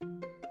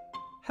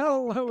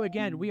Hello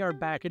again. We are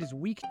back. It is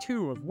week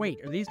 2 of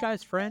Wait, are these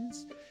guys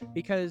friends?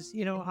 Because,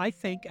 I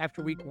think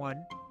after week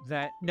 1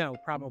 that no,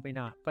 probably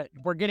not, but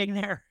we're getting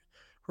there.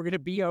 We're going to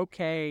be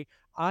okay.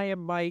 I am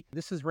Mike.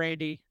 This is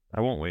Randy.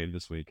 I won't wait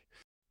this week.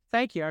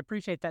 Thank you. I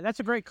appreciate that. That's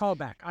a great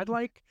callback. I'd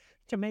like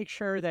to make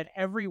sure that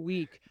every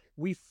week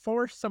we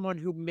force someone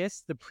who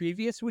missed the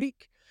previous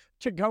week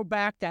to go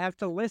back to have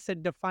to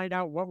listen to find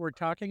out what we're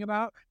talking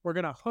about. We're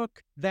going to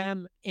hook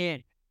them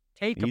in.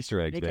 Take them. Easter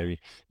eggs, baby.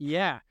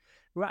 Yeah.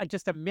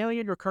 Just a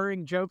million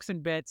recurring jokes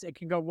and bits. It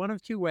can go one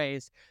of two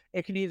ways.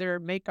 It can either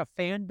make a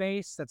fan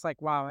base that's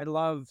like, wow, I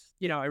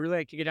really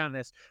like to get on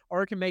this,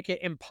 or it can make it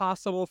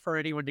impossible for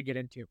anyone to get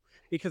into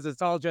because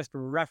it's all just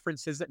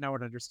references that no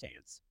one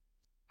understands.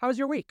 How was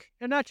your week?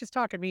 And not just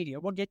talking media.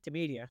 We'll get to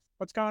media.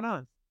 What's going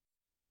on?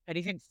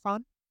 Anything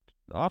fun?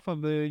 Off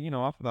of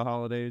the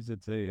holidays,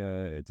 it's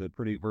a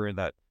pretty, we're in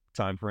that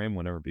time frame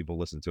whenever people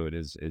listen to it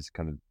is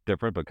kind of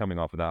different, but coming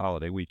off of that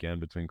holiday weekend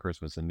between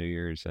Christmas and New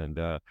Year's, and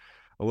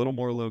a little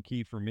more low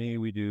key for me.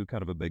 We do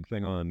kind of a big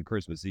thing on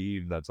Christmas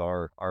Eve. That's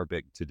our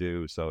big to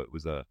do. So it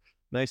was a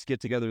nice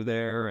get together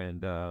there,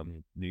 and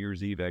New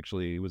Year's Eve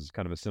actually was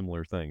kind of a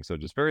similar thing. So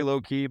just very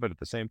low key, but at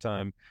the same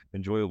time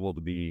enjoyable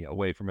to be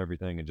away from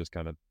everything and just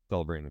kind of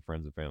celebrating with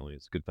friends and family.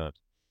 It's good times.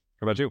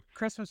 How about you?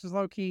 Christmas was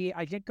low key.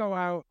 I did go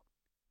out.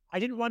 I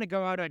didn't want to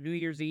go out on New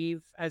Year's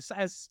Eve. As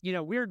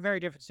we're in very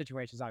different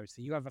situations.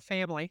 Obviously, you have a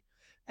family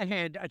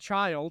and a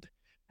child,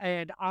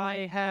 and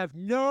I have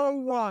no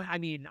one. I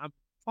mean, I'm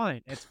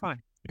fine. It's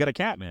fine. You got a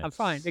cat, man. I'm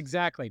fine.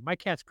 Exactly. My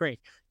cat's great.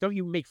 Don't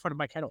you make fun of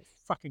my cat. I'll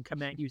fucking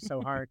come at you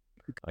so hard.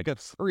 I got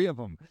 3 of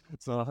them.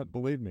 So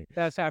believe me.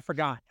 I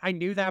forgot. I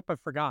knew that, but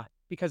forgot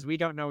because we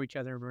don't know each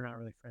other and we're not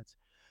really friends.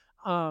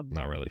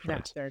 Not really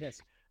friends. There it is.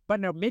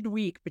 But no,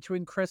 midweek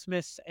between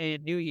Christmas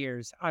and New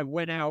Year's, I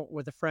went out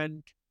with a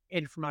friend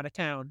in from out of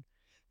town,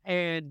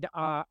 and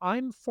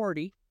I'm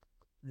 40.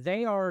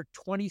 They are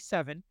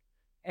 27,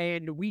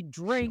 and we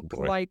drink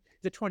like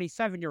the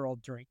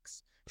 27-year-old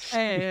drinks,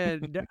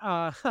 and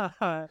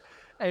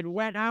and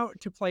went out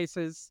to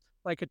places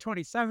like a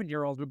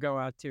 27-year-old would go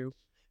out to,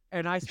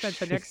 and I spent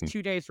the next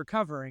 2 days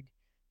recovering,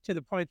 to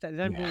the point that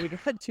then when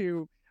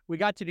we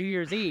got to New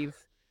Year's Eve,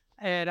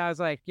 and I was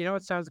like,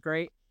 it sounds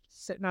great,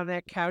 sitting on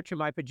that couch in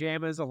my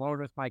pajamas alone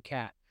with my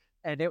cat,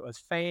 and it was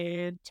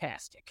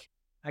fantastic.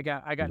 I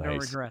got nice. No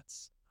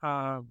regrets.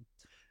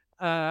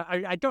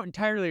 I don't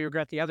entirely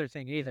regret the other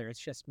thing either. It's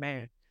just,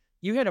 man,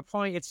 you hit a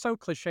point. It's so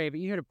cliche, but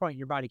you hit a point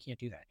your body can't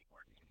do that anymore.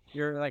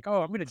 You're like,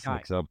 oh, I'm going to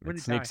die. It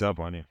sneaks up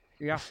on you.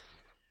 Yeah.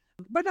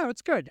 But no,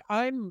 it's good.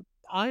 I'm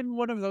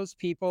one of those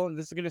people, and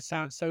this is going to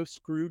sound so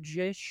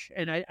Scrooge-ish,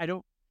 and I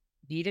don't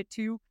need it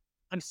to.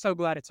 I'm so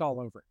glad it's all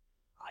over.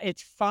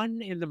 It's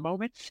fun in the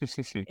moment.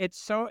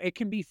 It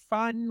can be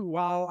fun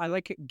while I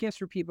like gifts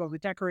for people, the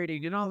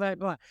decorating and all that,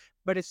 blah.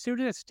 But as soon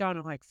as it's done,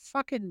 I'm like,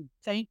 fucking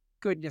thank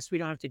goodness we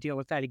don't have to deal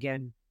with that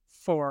again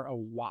for a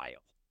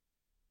while.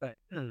 But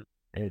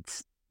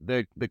it's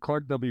the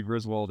Clark W.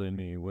 Griswold in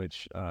me,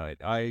 which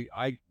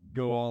I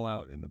go all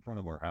out in the front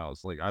of our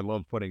house. Like, I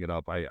love putting it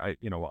up. I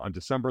on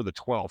December the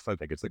 12th, I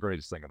think it's the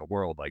greatest thing in the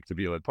world. Like, to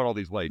be able to put all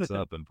these lights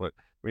up and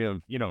we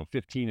have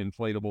 15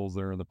 inflatables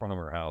there in the front of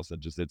our house,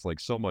 and it's like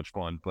so much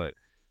fun. But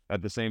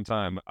at the same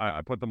time,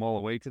 I put them all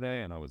away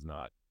today, and I was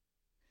not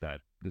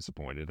that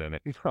disappointed in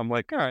it. I'm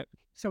like, all right,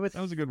 so that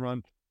was a good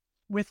run.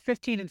 With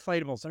 15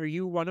 inflatables, are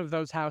you one of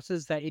those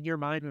houses that in your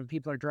mind when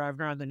people are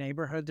driving around the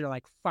neighborhood, they're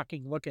like,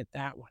 fucking look at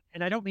that one?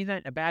 And I don't mean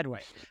that in a bad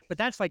way, but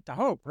that's like the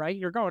hope, right?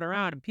 You're going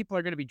around and people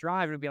are going to be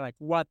driving and be like,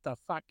 what the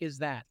fuck is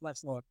that?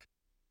 Let's look.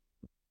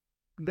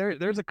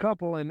 There's a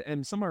couple,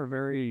 and some are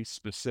very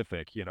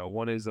specific.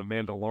 One is a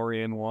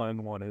Mandalorian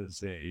one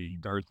is a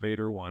Darth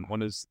Vader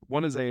one is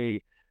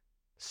a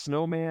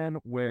snowman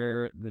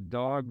where the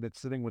dog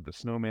that's sitting with the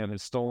snowman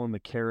has stolen the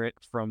carrot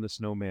from the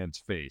snowman's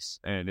face,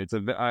 and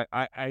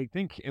I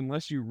think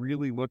unless you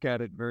really look at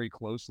it very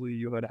closely,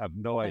 you would have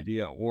no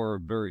idea or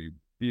be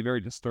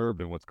very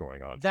disturbed in what's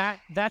going on.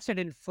 That's an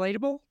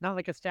inflatable, not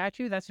like a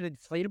statue. That's an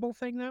inflatable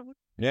thing. That one.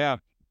 Yeah.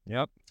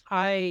 Yep.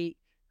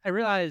 I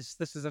realize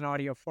this is an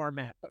audio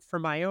format, but for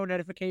my own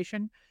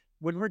edification,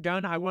 when we're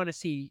done, I want to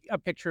see a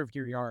picture of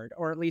your yard,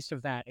 or at least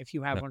of that. If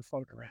you have one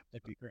floating around,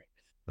 that'd be great.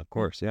 Of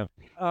course, yeah.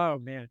 Oh,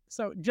 man.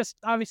 So just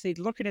obviously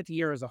looking at the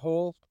year as a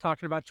whole,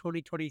 talking about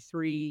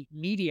 2023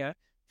 media,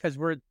 because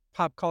we're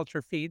pop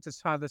culture feeds.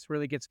 That's how this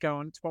really gets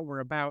going. It's what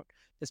we're about,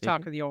 is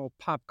talking the old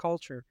pop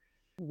culture.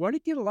 What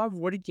did you love?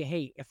 What did you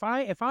hate? If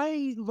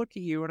I looked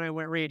at you and I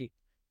went, Randy,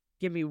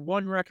 give me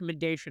one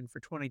recommendation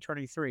for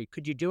 2023,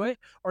 could you do it?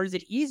 Or is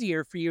it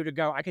easier for you to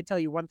go, I could tell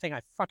you one thing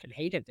I fucking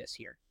hated this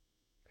year?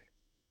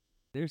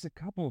 There's a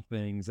couple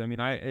things. I mean,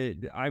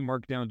 I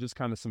marked down just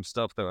kind of some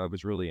stuff that I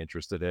was really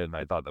interested in, and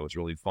I thought that was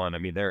really fun. I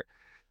mean,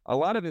 a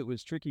lot of it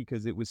was tricky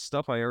because it was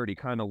stuff I already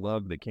kind of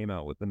loved that came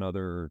out with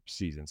another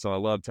season. So I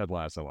love Ted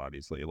Lasso,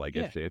 obviously. Like,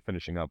 if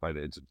finishing up,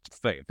 it's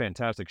a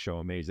fantastic show,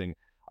 amazing.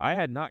 I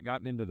had not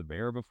gotten into The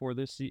Bear before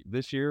this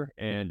year,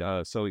 and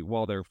so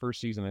while their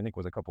first season I think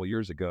was a couple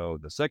years ago,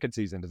 the second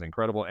season is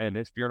incredible. And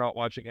if you're not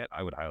watching it,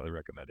 I would highly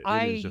recommend it.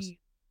 It is just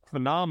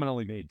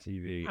phenomenally made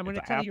TV. I'm going It's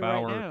to a tell half you right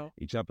hour now,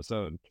 each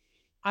episode.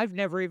 I've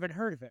never even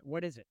heard of it.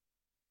 What is it?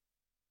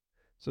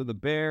 So The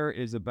Bear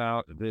is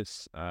about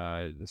this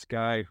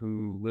guy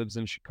who lives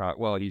in Chicago.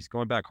 Well, he's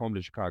going back home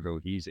to Chicago.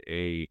 He's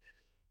a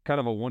kind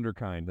of a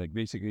wonderkind. Like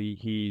basically,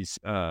 he's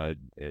at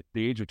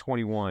the age of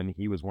 21,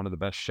 he was one of the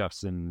best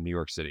chefs in New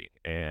York City,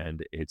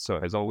 and it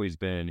so has always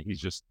been. He's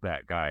just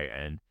that guy,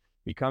 and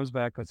he comes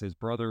back because his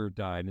brother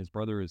died, and his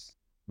brother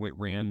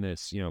ran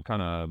this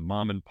kind of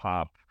mom and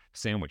pop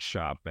sandwich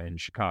shop in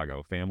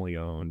Chicago, family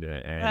owned,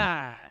 and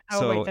Ah,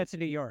 oh wait, so that's in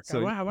New York.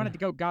 so I wanted to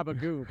go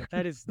Gabagoo, but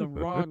that is the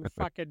wrong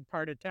fucking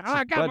part of town.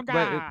 Ah, but but it,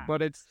 Gabaga!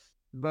 but it's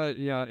but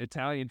yeah,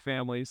 Italian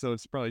family, so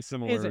it's probably Is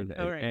similar, it?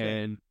 All right, good.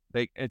 and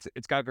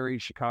it's got very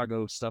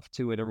Chicago stuff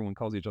to it. Everyone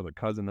calls each other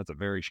cousin. That's a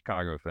very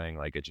Chicago thing.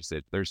 Like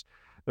there's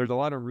a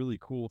lot of really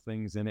cool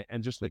things in it,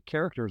 and just the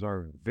characters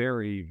are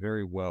very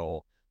very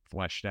well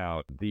fleshed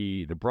out.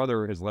 The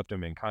brother has left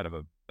him in kind of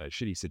a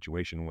shitty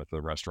situation with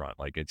the restaurant.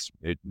 Like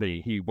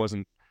he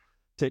wasn't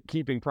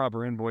keeping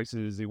proper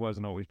invoices. He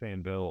wasn't always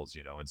paying bills,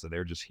 and so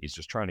he's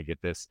just trying to get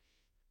this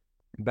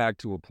back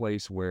to a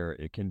place where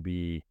it can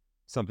be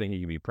something he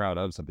can be proud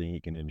of, something he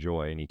can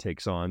enjoy. And he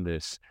takes on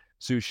this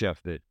sous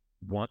chef that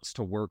wants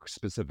to work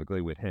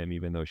specifically with him,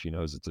 even though she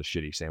knows it's a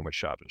shitty sandwich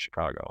shop in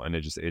Chicago. And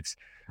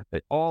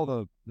all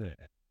the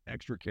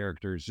extra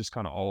characters just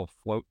kind of all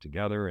float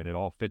together and it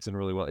all fits in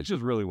really well. It's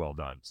just really well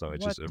done. So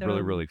it's What just a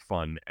really, really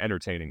fun,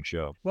 entertaining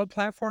show. what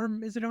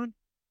platform is it on?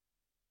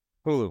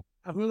 Hulu.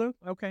 Hulu?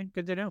 Okay,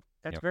 good to know.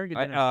 That's Yep. very good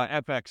to know.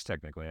 FX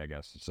technically, I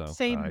guess. So I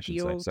Same should say.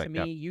 deal to Yep.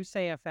 me. You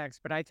say FX,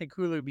 but I think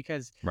Hulu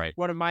because Right.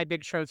 one of my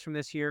big shows from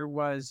this year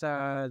was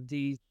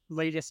the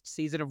latest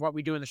season of What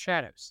We Do in the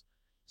Shadows.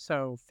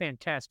 So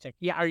fantastic.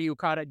 Yeah, are you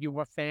caught up? You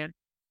a fan?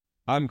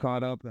 I'm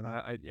caught up, and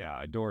I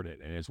adored it.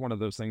 And it's one of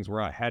those things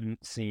where I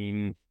hadn't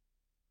seen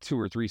 2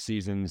 or 3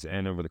 seasons,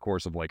 and over the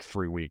course of like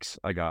 3 weeks,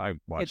 I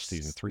watched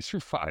season It's 3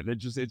 through 5.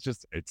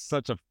 It's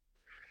such a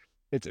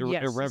yes. So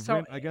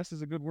irreverent, I guess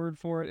is a good word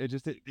for it. It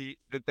just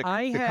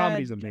I the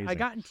comedy's I amazing.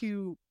 got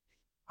into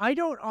I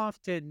don't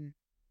often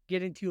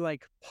get into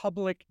like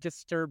public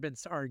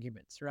disturbance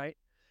arguments, right?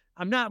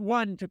 I'm not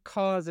one to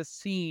cause a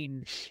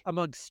scene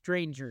amongst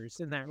strangers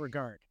in that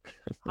regard.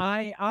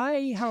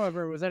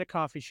 However, was at a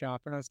coffee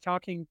shop and I was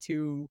talking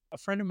to a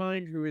friend of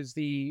mine who is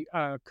the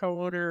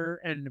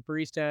co-owner and the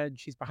barista. And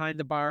she's behind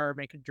the bar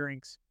making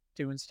drinks,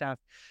 doing stuff,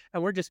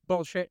 and we're just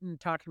bullshitting,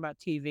 talking about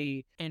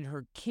TV. And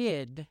her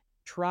kid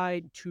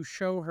tried to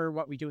show her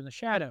What We Do in the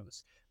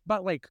Shadows,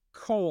 but like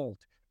cold,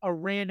 a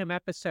random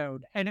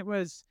episode, and it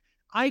was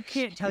I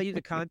can't tell you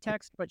the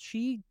context, but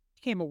she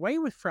came away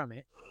with from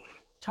it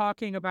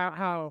talking about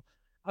how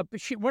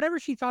whatever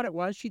she thought it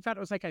was, she thought it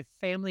was like a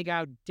Family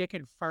Guy dick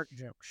and fart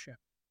joke show.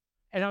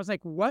 And I was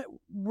like, "What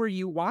were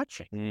you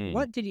watching? Mm.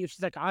 What did you?"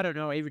 She's like, "I don't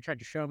know. Avery tried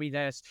to show me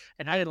this,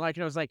 and I didn't like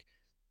it." I was like,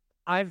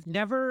 "I've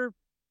never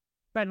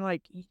been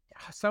like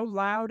so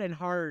loud and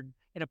hard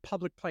in a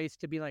public place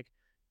to be like,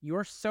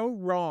 you're so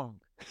wrong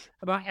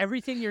about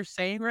everything you're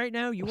saying right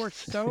now. You are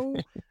so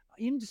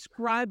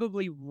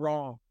indescribably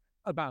wrong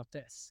about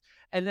this."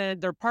 And then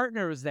their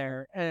partner was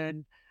there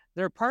and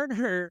their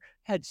partner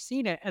had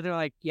seen it and they're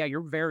like, "Yeah,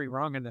 you're very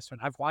wrong in this one.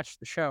 I've watched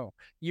the show.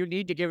 You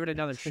need to give it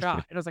another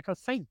shot." And I was like, "Oh,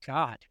 thank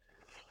God."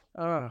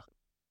 Uh,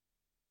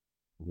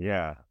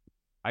 Yeah,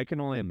 I can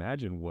only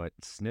imagine what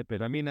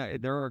snippet. I mean,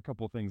 there are a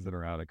couple things that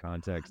are out of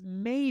context.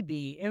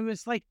 maybe it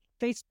was like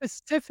they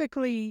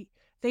specifically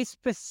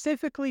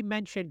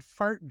mentioned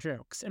fart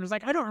jokes and it was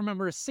like, I don't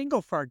remember a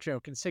single fart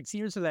joke in 6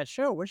 years of that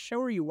show. What show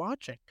are you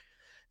watching?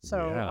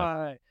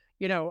 So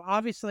Yeah.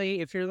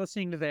 obviously if you're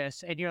listening to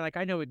this and you're like,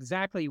 I know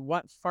exactly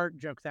what fart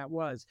joke that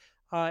was,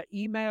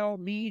 email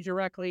me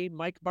directly,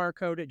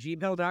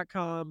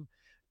 mikebarcode@gmail.com,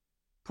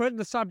 put in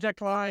the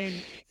subject line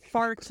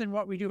farts and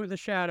What We Do in the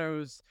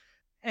Shadows,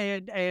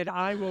 and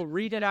I will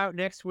read it out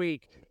next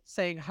week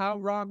saying how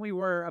wrong we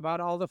were about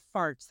all the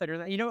farts that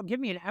are, give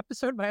me an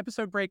episode by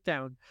episode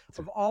breakdown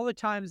of all the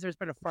times there's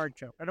been a fart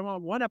joke. I don't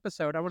want one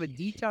episode. I want a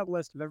detailed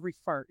list of every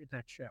fart in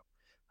that show.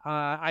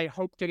 I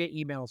hope to get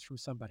emails from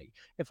somebody.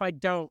 If I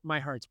don't, my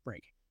heart's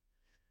breaking.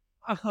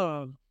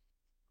 Um,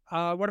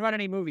 what about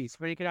any movies?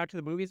 When you get out to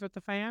the movies with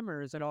the fam,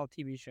 or is it all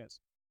TV shows?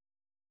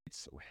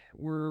 It's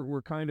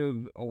we're kind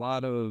of a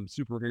lot of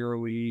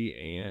superhero-y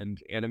and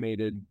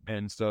animated,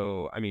 and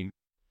so I mean,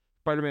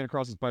 Spider-Man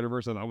Across the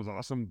Spider-Verse, that was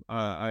awesome.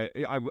 I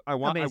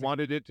Amazing.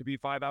 wanted it to be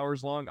 5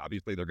 hours long.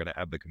 Obviously, they're gonna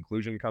have the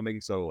conclusion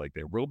coming, so like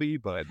there will be,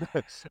 but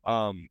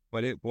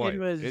but It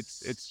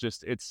it's was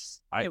just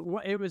it's I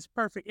it was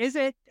perfect. Is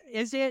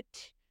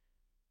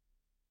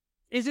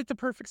it the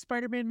perfect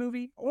Spider-Man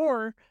movie?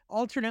 Or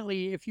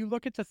alternately, if you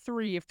look at the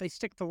three, if they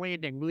stick the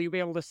landing, will you be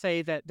able to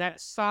say that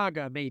that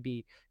saga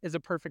maybe is a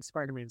perfect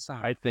Spider-Man saga?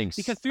 Because I think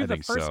so. through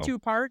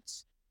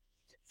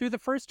the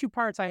first two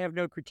parts, I have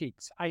no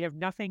critiques. I have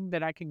nothing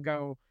that I can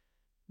go,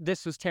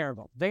 this was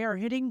terrible. They are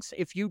hitting,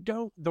 if you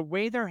don't, the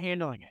way they're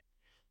handling it,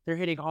 they're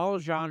hitting all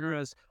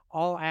genres,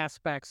 all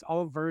aspects,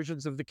 all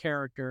versions of the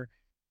character.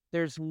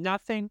 There's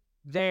nothing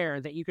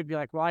there that you could be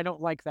like, well, I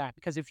don't like that.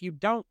 Because if you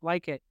don't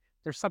like it,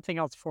 There's something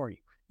else for you.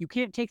 You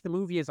can't take the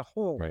movie as a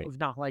whole Right. of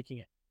not liking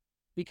it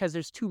because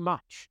there's too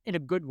much in a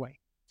good way.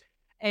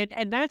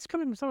 And that's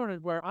coming from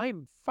someone where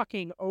I'm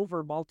fucking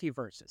over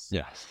multiverses.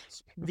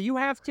 Yes. You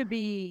have to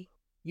be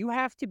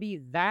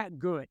that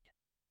good,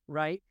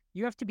 right?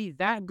 You have to be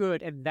that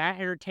good and that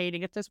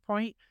entertaining at this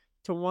point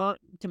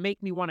to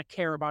make me want to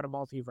care about a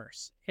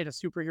multiverse in a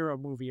superhero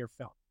movie or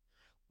film.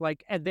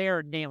 Like, and they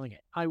are nailing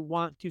it. I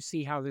want to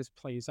see how this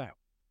plays out.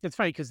 It's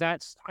funny because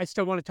I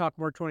still want to talk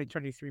more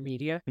 2023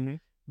 media, Hmm.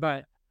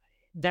 but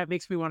that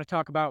makes me want to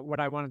talk about what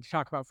I wanted to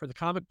talk about for the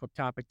comic book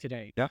topic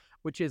today, Yeah.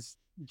 which is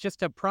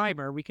just a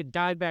primer. We could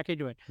dive back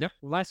into it. Yeah.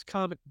 Less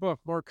comic book,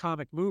 more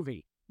comic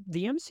movie.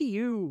 The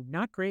MCU,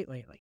 not great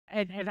lately.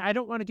 And I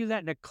don't want to do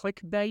that in a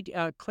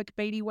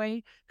clickbaity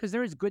way because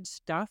there is good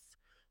stuff,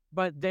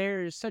 but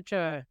there's such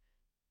a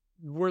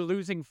we're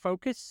losing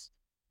focus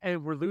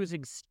and we're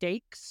losing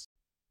stakes.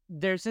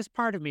 There's this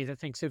part of me that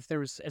thinks if there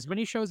was as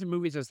many shows and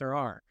movies as there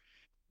are,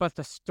 but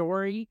the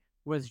story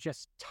was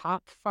just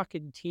top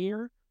fucking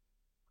tier,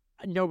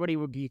 nobody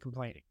would be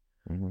complaining.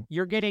 Hmm.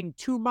 You're getting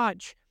too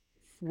much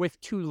with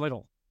too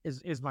little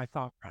is my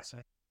thought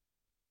process.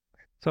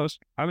 So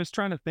I was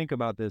trying to think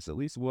about this. At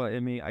least what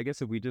I mean, I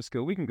guess if we just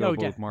go, we can go Oh,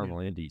 both yeah. Marvel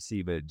and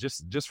DC, but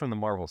just from the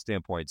Marvel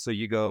standpoint. So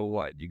you go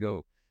what? You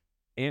go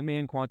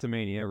Ant-Man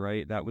Quantumania,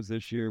 right? That was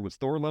this year. Was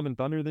Thor: Love and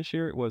Thunder this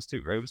year? It was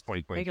too, right? It was Hang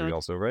 2023 on.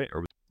 also, right?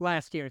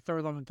 Last year,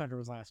 Thor: Love and Thunder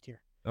was last year.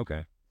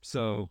 Okay.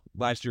 So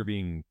last year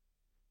being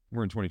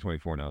we're in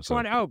 2024 now. So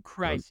 20, oh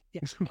Christ, yeah.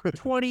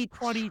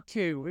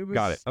 2022. It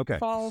got it. was Okay.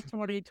 fall It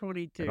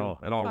 2022. all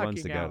runs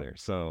Fucking hell. together.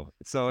 So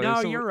No,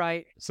 you're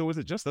right. so was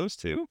it just those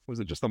two? Was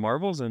it just the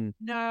Marvels and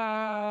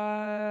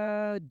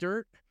Nah,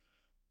 dirt.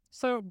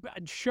 So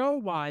show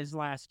wise,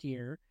 last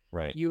year,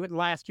 right?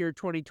 last year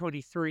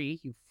 2023.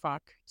 You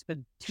fuck. It's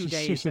been 2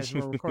 days as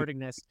we're recording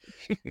this.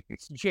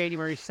 It's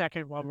January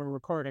 2nd while we're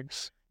recording.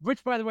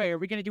 Which, by the way, are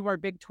we going to do our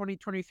big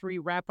 2023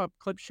 wrap up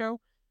clip show?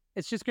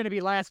 It's just going to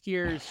be last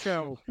year's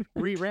show,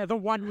 the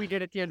one we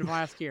did at the end of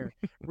last year,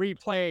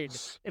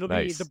 replayed. It'll be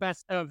the Nice.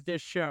 best of this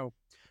show,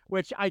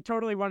 which I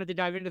totally wanted to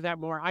dive into that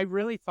more. I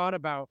really thought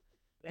about.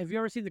 Have you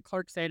ever seen the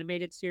Clerks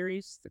animated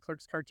series, the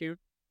Clerks cartoon?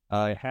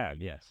 I have,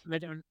 yes. I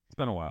don't, It's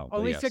been a while, but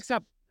only yes.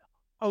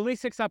 only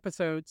 6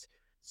 episodes.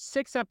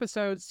 6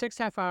 episodes,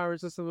 6.5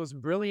 hours. This is the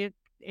most brilliant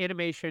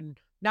animation,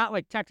 not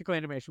like technical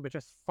animation, but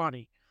just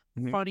funny,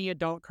 Mhm. funny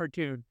adult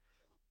cartoon.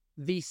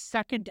 The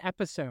second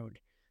episode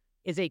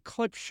is a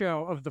clip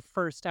show of the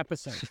first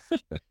episode.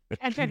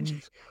 And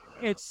then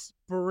it's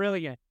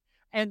brilliant.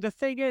 And the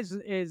thing is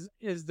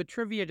the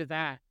trivia to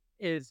that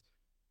is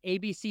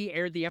ABC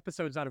aired the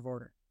episodes out of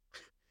order.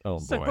 Oh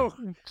boy.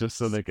 So Just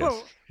so they can.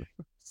 so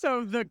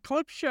so the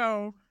clip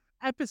show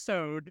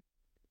episode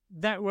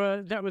that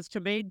was to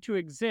made to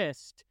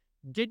exist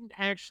didn't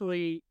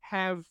actually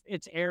have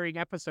its airing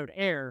episode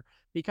air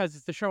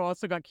because the show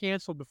also got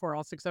canceled before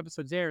all 6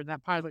 episodes aired, and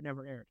that pilot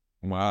never aired.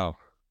 Wow.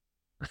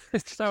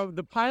 So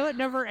the pilot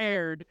never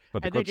aired,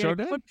 But the and they clip did a show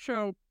did? clip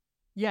show.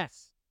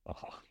 Yes,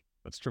 Oh,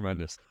 that's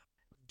tremendous.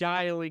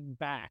 dialing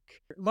back.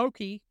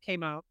 Loki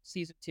came out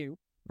season 2.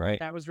 Right.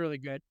 That was really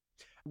good.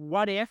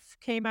 What If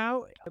came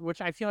out, which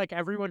I feel like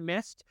everyone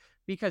missed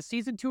because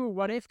season 2 of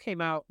What If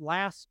came out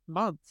last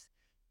month,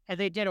 and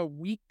they did a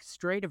week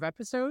straight of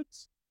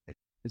episodes.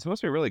 It's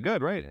supposed to be really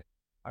good, right?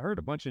 I heard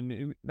a bunch of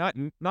new, not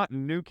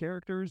new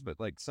characters, but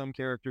like some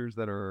characters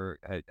that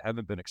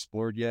haven't been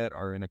explored yet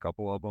are in a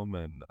couple of them,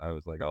 and I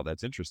was like, oh,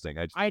 that's interesting.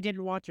 I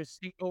didn't watch a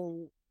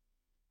single.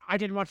 I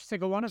didn't watch a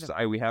single one of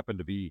them. we happen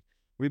to be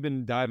we've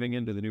been diving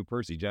into the new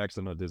Percy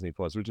Jackson on Disney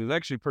Plus, which is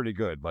actually pretty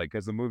good. Like,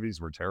 because the movies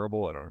were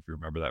terrible. I don't know if you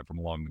remember that from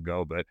long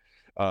ago, but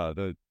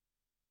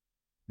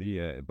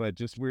but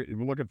just we're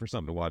looking for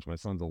something to watch. My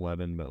son's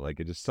 11, but like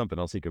it's just something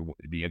else he could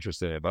be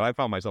interested in. But I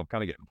found myself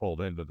kind of getting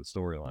pulled into the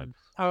storyline.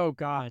 Oh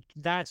God,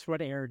 that's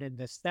what aired in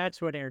this.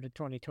 That's what aired in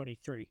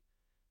 2023.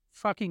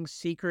 Fucking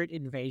Secret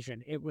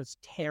Invasion. It was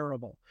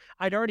terrible.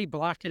 I'd already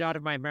blocked it out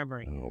of my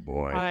memory. Oh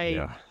boy,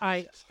 yeah.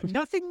 I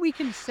nothing we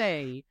can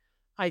say,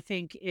 I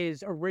think,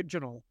 is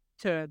original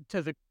to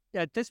the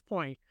at this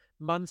point,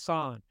 months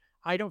on.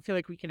 I don't feel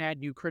like we can add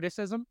new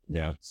criticism.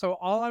 Yeah. So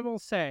all I will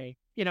say,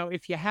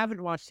 if you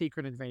haven't watched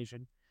Secret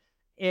Invasion,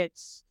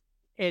 it's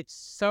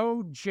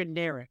so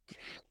generic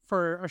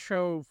for a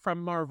show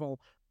from Marvel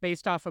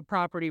based off a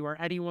property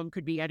where anyone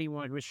could be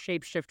anyone with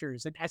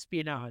shapeshifters and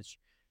espionage.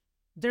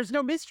 There's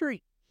no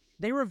mystery.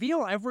 They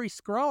reveal every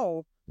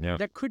Skrull Yeah.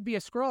 that could be a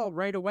Skrull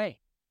right away.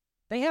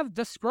 They have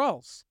the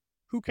Skrulls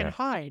who can Yeah.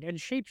 hide and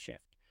shapeshift.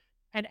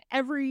 And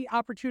every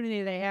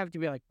opportunity they have to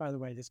be like, by the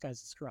way, this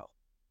guy's a Skrull.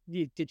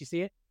 Did you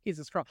see it? He's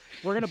a Skrull.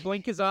 We're going to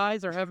blink his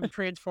eyes or have him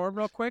transform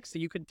real quick so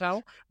you can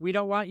tell. We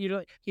don't want you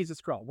to. He's a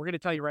Skrull. We're going to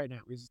tell you right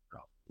now. He's a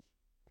Skrull.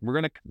 We're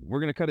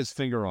gonna cut his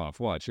finger off.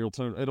 Watch, it'll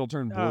turn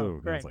blue. Oh,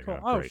 great. Like, Cool.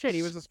 oh, Oh, shit.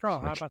 He was a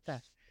Skrull. How about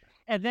that?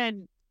 And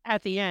then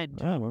at the end,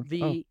 oh, well,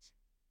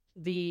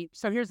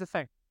 so here's the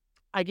thing.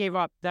 I gave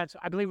up.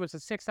 I believe it was a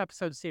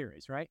 6-episode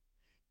series, right?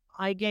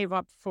 I gave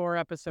up 4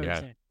 episodes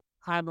in.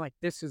 I'm like,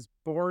 this is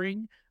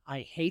boring.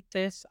 I hate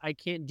this. I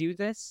can't do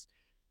this.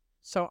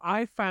 So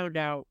I found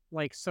out,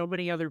 like so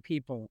many other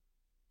people,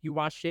 you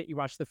watched it, you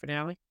watched the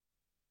finale.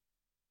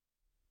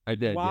 I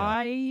did, yeah.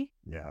 Why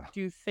Yeah.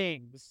 do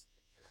things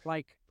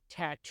like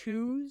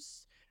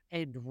tattoos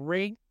and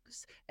rings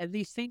and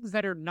these things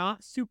that are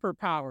not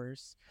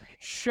superpowers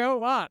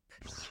show up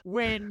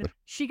when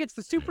she gets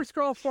the Super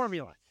Scroll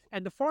formula?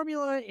 And the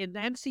formula in the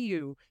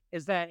MCU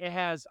is that it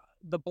has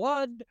the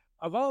blood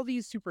of all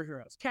these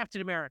superheroes,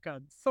 Captain America,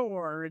 and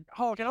Thor, and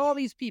Hulk, and all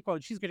these people,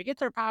 and she's going to get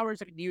their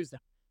powers and use them.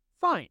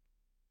 Fine.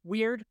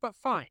 Weird, but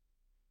fine.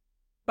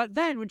 But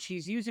then when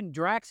she's using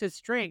Drax's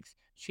strength,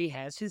 she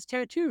has his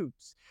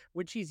tattoos.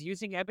 When she's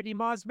using Ebony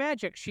Maw's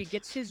magic, she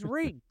gets his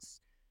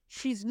rings.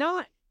 She's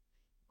not.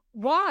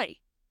 Why?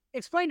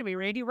 Explain to me,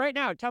 Randy, right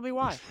now. Tell me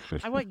why.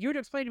 I want you to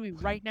explain to me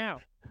right now.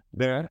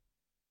 There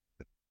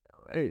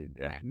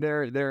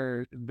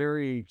their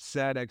very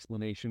sad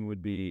explanation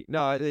would be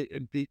no.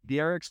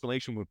 Their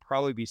explanation would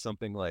probably be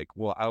something like,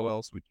 "Well, how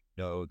else would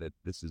you know that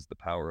this is the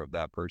power of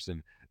that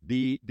person?"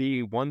 The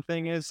one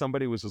thing is,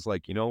 somebody was just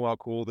like, you know how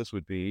cool this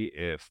would be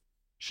if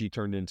she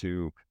turned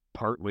into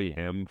partly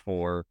him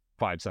for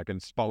 5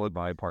 seconds, followed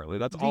by partly.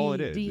 That's all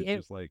it is. It's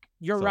just like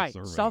You're right.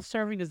 self-serving.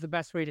 Self-serving is the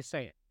best way to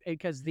say it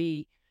because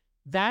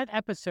that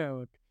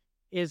episode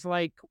is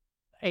like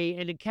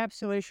an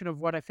encapsulation of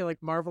what I feel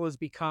like Marvel has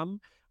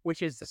become,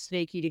 which is the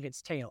snake eating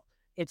its tail.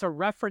 It's a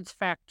reference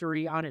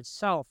factory on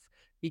itself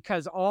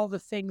because all the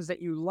things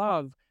that you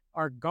love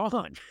are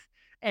gone,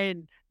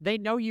 and they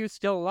know you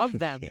still love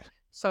them. Yeah.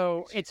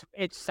 So it's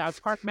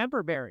South Park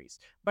member berries,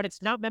 but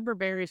it's not member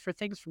berries for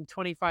things from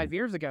 25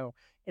 years ago.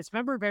 It's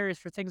member berries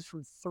for things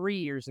from 3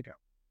 years ago.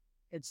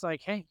 It's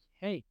like, hey,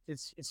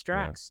 it's Yeah.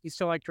 Drax. You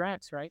still like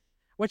Drax, right?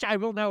 Which I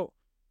will note,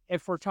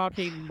 if we're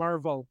talking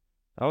Marvel,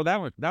 Oh, that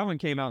one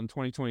came out in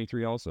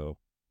 2023 also.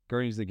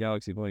 Guardians of the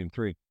Galaxy Volume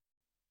 3.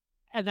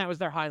 and that was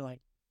their highlight.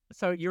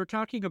 So you're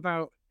talking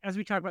about, as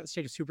we talk about the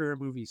state of superhero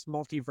movies,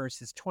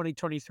 multiverses,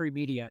 2023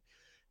 media.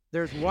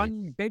 There's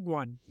one big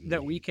one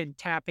that we can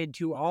tap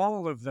into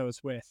all of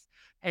those with,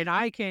 and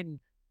I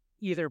can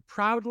either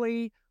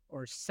proudly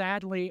or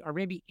sadly or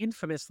maybe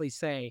infamously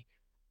say,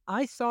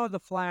 I saw The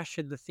Flash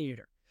in the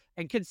theater.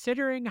 And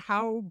considering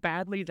how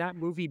badly that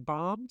movie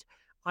bombed,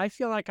 I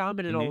feel like I'm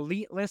in an Mhm.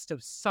 elite list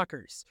of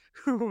suckers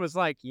who was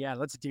like, yeah,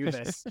 let's do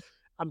this.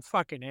 I'm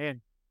fucking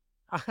in.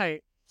 I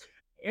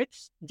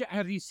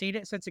have you seen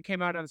it since it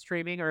came out on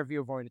streaming or have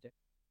you avoided it?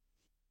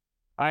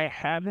 I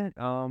haven't.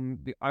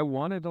 I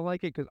wanted to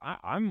like it because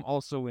I'm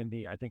also in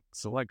the, I think,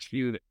 select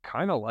few that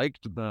kind of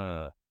liked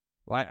the.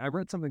 I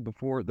read something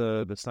before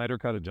the Snyder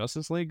Cut of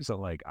Justice League, so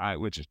like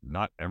which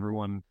not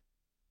everyone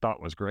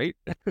thought was great,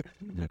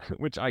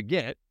 which I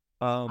get.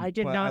 I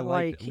did But I not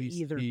liked at like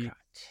least either the.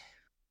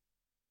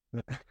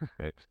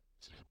 cut.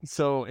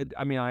 So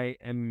I mean, I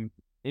am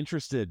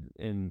interested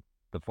in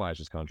the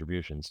Flash's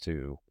contributions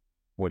to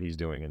what he's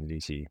doing in the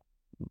DC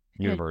And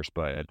universe,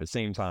 but at the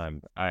same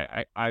time,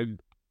 I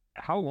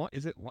how long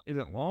is it? Is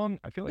it long?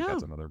 I feel like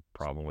that's no, another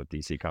problem with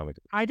DC Comics.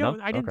 I No,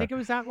 don't. I didn't okay, think it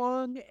was that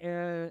long.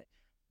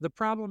 The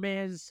problem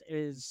is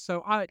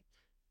so I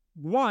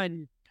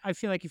one. I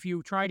feel like if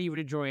you try to even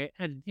enjoy it,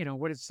 and you know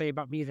what does it say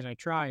about me that I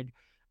tried,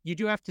 you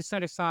do have to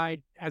set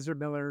aside Ezra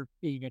Miller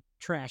being a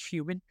trash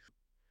human.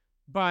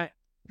 But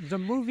the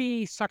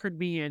movie suckered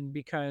me in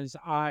because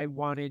I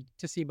wanted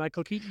to see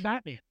Michael Keaton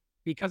Batman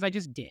because I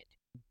just did.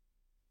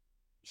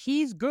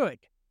 He's good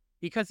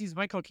because he's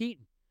Michael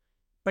Keaton,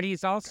 but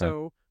he's okay.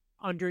 also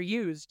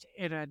underused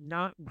in a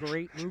not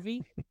great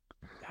movie.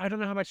 I don't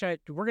know how much we're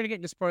going to get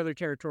into spoiler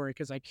territory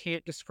because I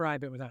can't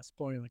describe it without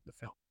spoiling the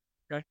film.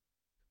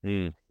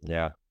 Okay.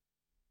 Yeah,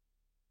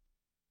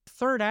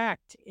 Third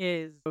act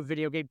is a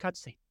video game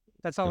cutscene.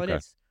 That's all it okay.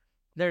 is.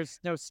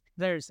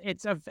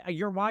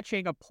 You're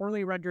watching a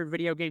poorly rendered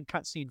video game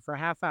cutscene for a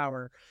half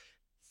hour,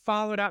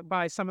 followed up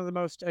by some of the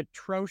most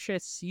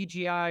atrocious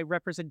CGI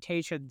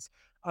representations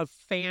of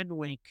fan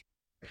wink.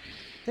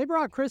 They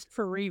brought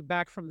Christopher Reeve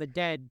back from the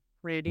dead,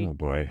 Randy. Oh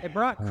boy. They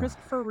brought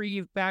Christopher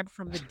Reeve back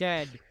from the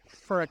dead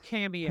for a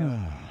cameo.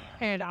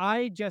 And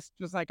I just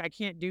was like, I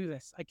can't do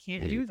this. I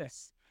can't do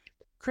this.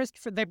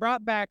 They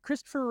brought back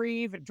Christopher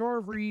Reeve and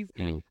George Reeve.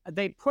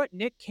 They put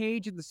Nick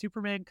Cage in the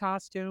Superman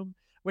costume,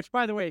 which,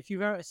 by the way, if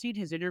you've ever seen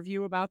his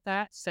interview about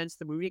that since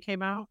the movie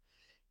came out,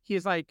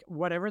 he's like,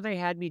 whatever they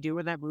had me do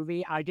in that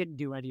movie, I didn't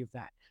do any of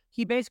that.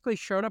 He basically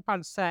showed up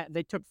on set.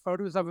 They took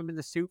photos of him in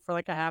the suit for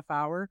like a half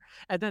hour,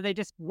 and then they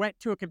just went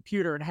to a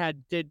computer and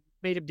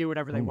made him do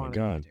whatever they Oh my wanted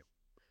him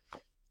to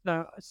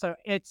god. do. So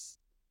it's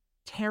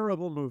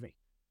terrible movie.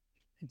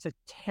 It's a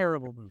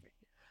terrible movie.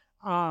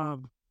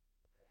 Um,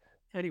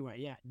 Anyway,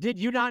 yeah. Did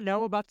you not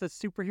know about the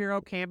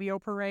superhero cameo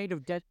parade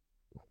of dead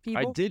I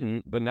people?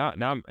 didn't, but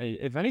now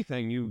if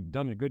anything, you've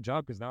done a good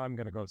job because now I'm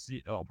gonna go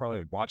see. I'll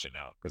probably watch it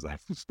now because I.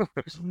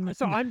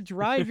 So I'm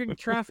driving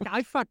traffic.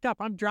 I fucked up.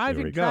 I'm There we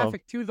driving go.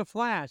 traffic to the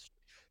Flash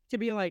to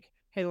be like,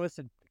 hey,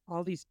 listen,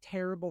 all these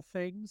terrible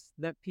things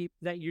that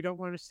you don't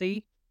want to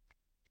see,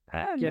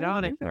 get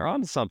on it. Maybe they're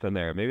on something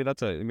there.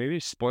 Maybe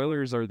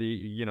spoilers are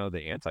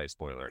the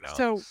anti-spoiler now.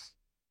 So,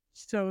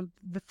 so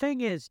the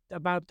thing is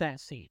about that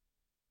scene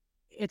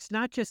it's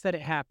not just that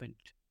it happened,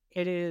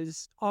 it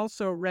is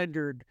also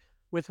rendered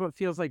with what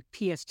feels like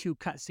PS2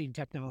 cutscene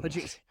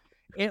technology.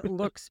 It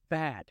looks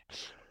bad.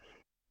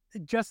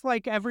 Just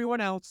like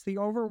everyone else, the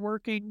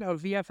overworking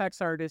of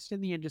VFX artists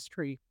in the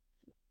industry,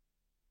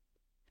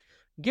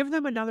 give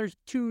them another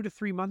 2 to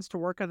 3 months to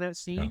work on that Yeah.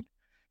 scene,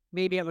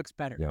 maybe it looks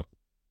better. Yep.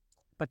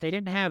 But they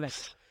didn't have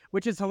it,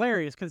 which is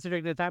hilarious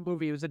considering that that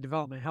movie was in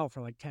development hell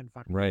for like 10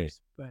 fucking Right.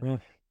 years. But Eh,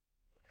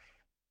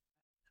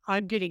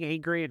 I'm getting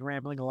angry and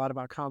rambling a lot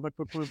about comic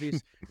book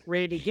movies.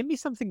 Randy, give me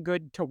something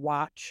good to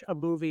watch, a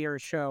movie or a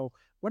show.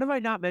 What have I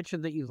not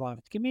mentioned that you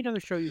loved? Give me another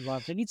show you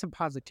loved. I need some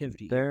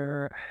positivity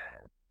here.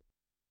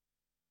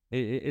 There,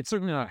 it's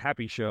certainly not a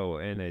happy show,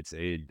 and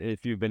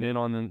if you've been in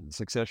on the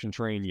Succession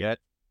train yet,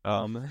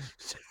 um,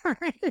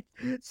 Sorry.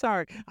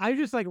 Sorry. I was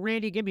just like,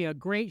 Randy, give me a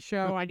great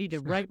show. I need to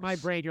write my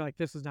brain. You're like,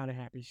 this is not a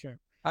happy show.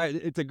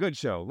 it's a good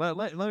show.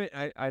 Let me.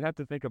 I'd have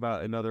to think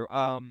about another.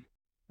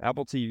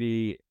 Apple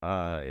TV.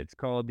 It's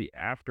called the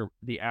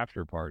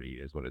After Party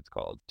is what it's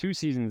called. 2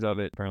 seasons of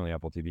it. Apparently,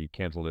 Apple TV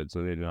canceled it,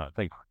 so they did not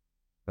think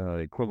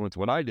equivalent to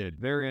what I did.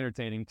 Very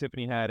entertaining.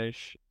 Tiffany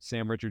Haddish,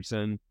 Sam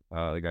Richardson,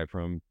 the guy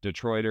from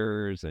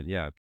Detroiters, and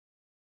yeah.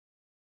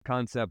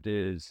 Concept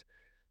is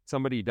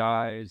somebody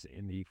dies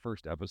in the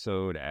first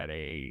episode at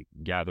a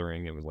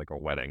gathering. It was like a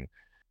wedding.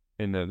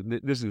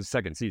 This is the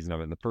second season of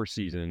it. In the first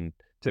season,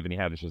 Tiffany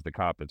Haddish is the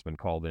cop that's been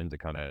called in to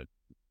kind of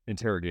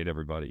interrogate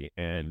everybody,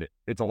 and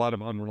it's a lot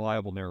of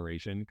unreliable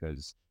narration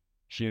because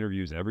she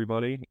interviews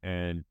everybody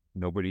and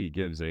nobody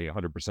gives a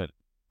 100%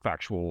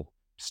 factual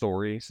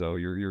story. So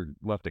you're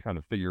left to kind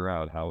of figure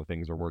out how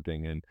things are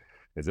working, and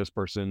is this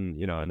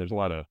person, and there's a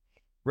lot of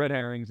red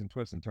herrings and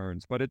twists and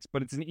turns, but it's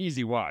an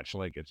easy watch.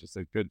 Like it's just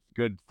a good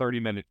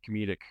 30-minute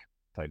comedic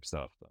type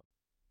stuff. So.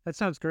 That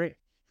sounds great.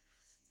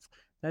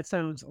 That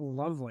sounds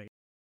lovely.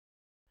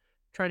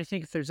 Trying to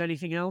think if there's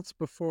anything else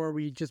before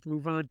we just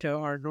move on to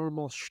our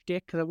normal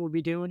shtick that we'll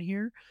be doing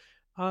here.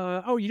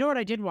 Oh, you know what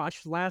I did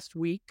watch last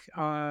week,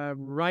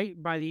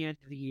 right by the end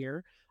of the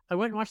year? I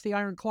went and watched The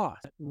Iron Claw.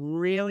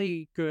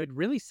 Really good,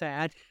 really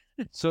sad.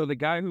 So the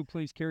guy who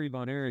plays Kerry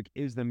Von Erich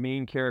is the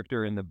main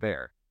character in The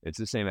Bear. It's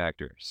the same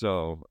actor.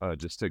 So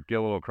just to get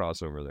a little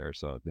crossover there.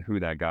 So who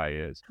that guy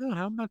is. Oh,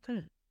 how about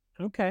that?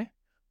 Okay.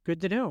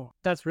 Good to know.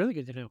 That's really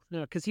good to know.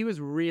 No, because he was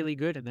really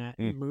good in that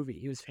movie.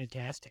 He was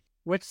fantastic.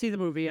 Went to see the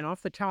movie, and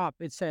off the top,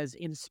 it says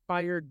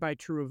inspired by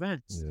true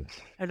events.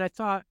 Yes. And I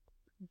thought,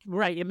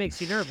 right, it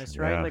makes you nervous,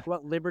 right? Yeah. Like,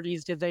 what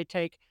liberties did they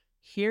take?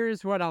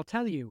 Here's what I'll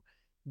tell you.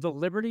 The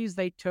liberties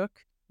they took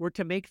were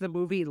to make the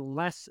movie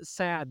less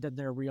sad than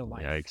their real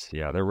life. Yikes.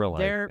 Yeah, they're real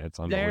life. It's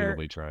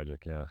unbelievably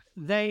tragic. Yeah.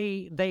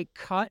 They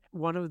cut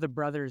one of the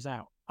brothers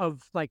out.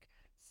 Of like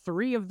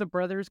 3 of the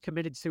brothers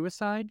committed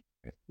suicide.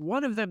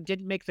 One of them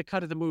didn't make the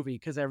cut of the movie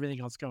because everything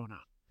else going on.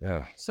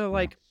 Yeah. So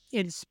like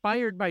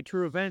inspired by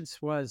true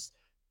events was,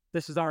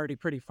 this is already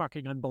pretty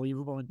fucking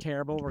unbelievable and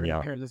terrible. We're going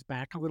to pare this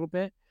back a little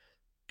bit.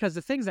 Because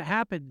the things that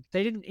happened,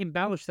 they didn't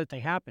embellish that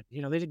they happened.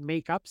 They didn't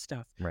make up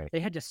stuff. Right.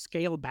 They had to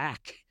scale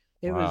back.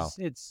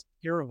 It's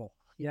terrible.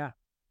 Yeah.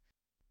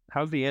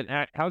 How's the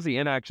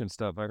inaction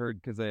stuff? I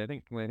heard because I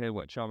think they had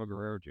Chavo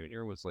Guerrero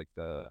Jr. was like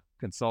the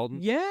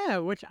consultant. Yeah,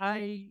 which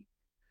I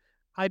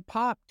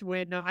popped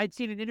when I'd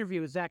seen an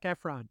interview with Zac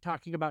Efron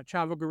talking about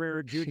Chavo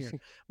Guerrero Jr.,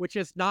 which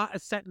is not a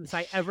sentence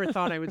I ever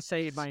thought I would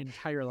say in my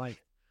entire life.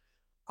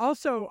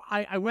 Also,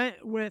 I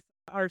went with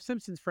our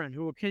Simpsons friend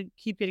who will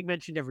keep getting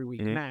mentioned every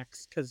week,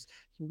 Max, because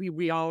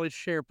we always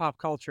share pop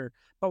culture,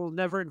 but we'll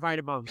never invite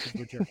him on because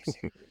we're jerks.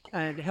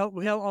 And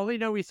he'll only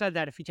know we said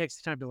that if he takes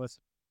the time to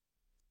listen.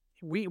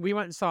 We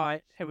went and saw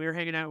it, and we were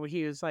hanging out.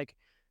 He was like,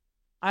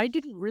 I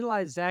didn't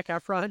realize Zac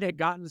Efron had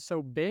gotten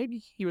so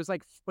big. He was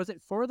like, was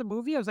it for the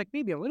movie? I was like,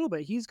 maybe a little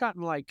bit. He's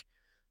gotten like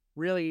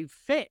really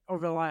fit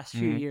over the last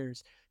few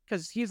years.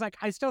 Because he's like,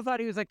 I still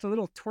thought he was like the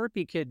little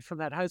twerpy kid from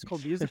that High School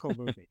Musical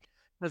movie.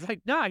 I was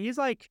like, no, he's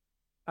like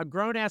a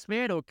grown ass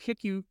man who'll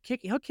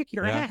he'll kick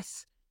your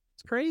ass.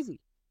 It's crazy.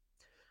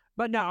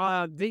 But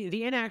no,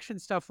 the inaction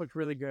stuff looked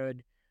really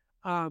good.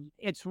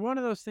 It's one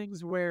of those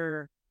things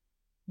where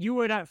you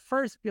would at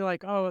first be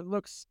like, oh, it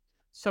looks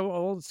so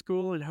old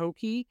school and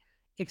hokey,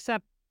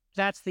 except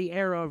that's the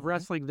era of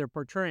wrestling they're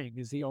portraying,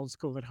 is the old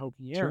school and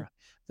hokey era,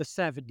 the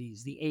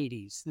 70s, the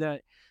 80s.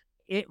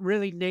 It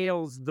really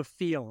nails the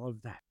feel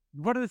of that.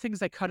 One of the things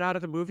they cut out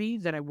of the movie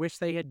that I wish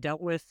they had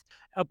dealt with,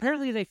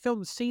 apparently they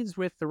filmed scenes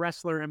with the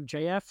wrestler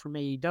MJF from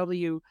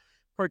AEW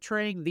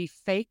portraying the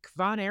fake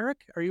Von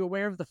Erich. Are you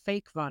aware of the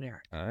fake Von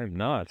Erich? I'm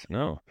not,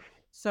 no.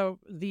 So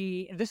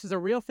this is a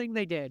real thing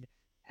they did.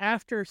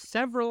 After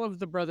several of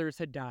the brothers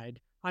had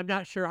died, I'm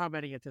not sure how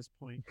many at this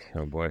point.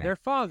 Oh boy. Their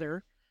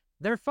father,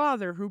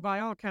 who by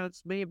all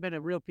accounts may have been a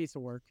real piece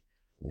of work,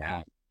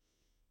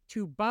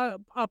 to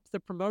bump up the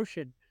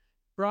promotion,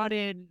 brought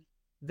in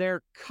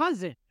their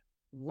cousin,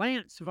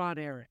 Lance Von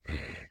Erich.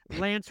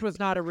 Lance was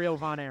not a real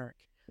Von Erich.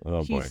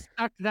 Oh he boy.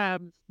 stuck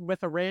them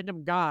with a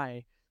random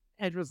guy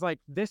and was like,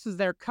 this is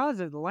their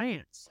cousin,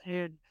 Lance.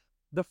 And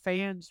the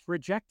fans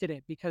rejected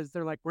it because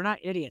they're like, we're not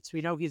idiots. We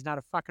know he's not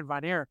a fucking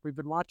Von Erich. We've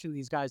been watching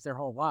these guys their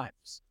whole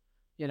lives.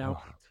 you know.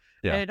 Oh,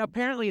 yeah, And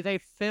apparently they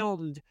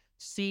filmed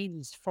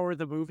scenes for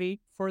the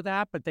movie for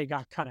that, but they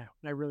got cut out.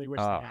 And I really wish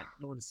they uh, had.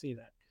 I want to see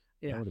that.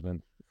 that Yeah. would have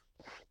been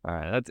all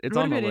right. That's It it's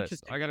would on have the been list.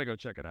 interesting. I gotta go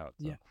check it out.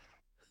 Yeah. So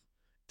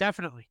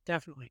Definitely.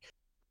 Definitely.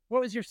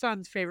 What was your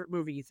son's favorite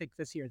movie you think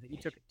this year that you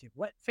took him to?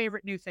 What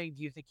favorite new thing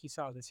do you think he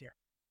saw this year?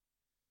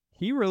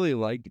 he really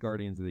liked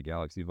Guardians of the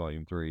Galaxy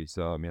Volume 3.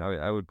 So I mean,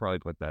 I would probably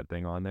put that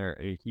thing on there.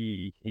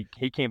 He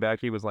came back.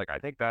 He was like, I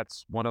think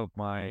that's one of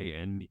my,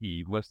 and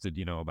he listed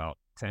about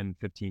 10,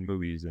 15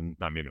 movies, and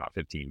not maybe not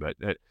 15, but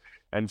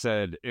and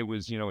said it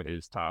was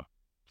his top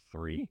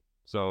three.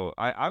 So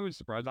I was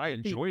surprised. I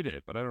See, enjoyed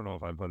it, but I don't know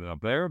if I put it up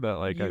there. But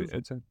like, you've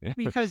it's a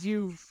because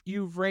you've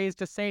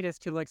raised a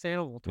sadist who likes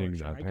animal torture.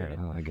 I exactly. get it.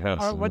 I All guess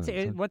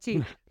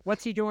right,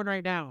 what's he doing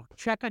right now?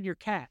 Check on your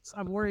cats.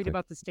 I'm worried that's a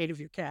about the state of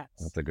your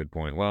cats. that's a good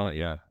point. Well,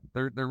 yeah,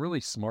 they're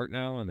really smart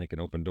now, and they can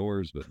open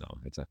doors. But no,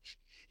 it's a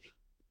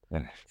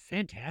eh,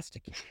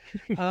 Fantastic.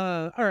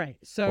 All right.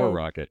 poor So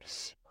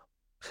Rocket.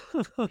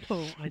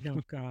 oh, I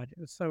know, God.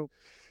 So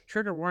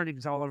trigger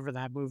warnings all over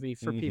that movie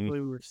for Hmm. people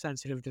who are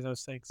sensitive to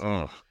those things.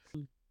 Oh,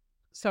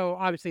 So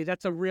obviously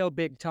that's a real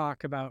big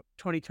talk about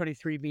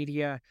 2023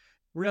 media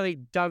really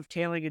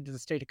dovetailing into the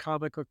state of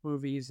comic book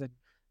movies and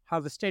how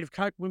the state of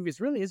comic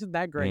movies really isn't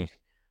that mm. great.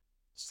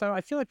 So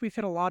I feel like we've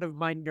hit a lot of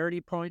my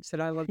nerdy points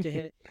that I love to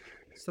hit.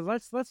 So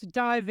let's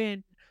dive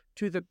in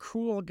to the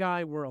cool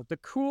guy world, the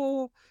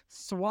cool,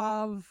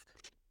 suave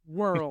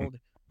world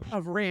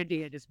of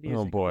Randy and his Oh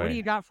music. What do boy.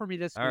 you got for me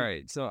this All week?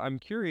 right. So I'm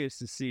curious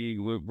to see.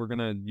 We're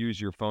gonna use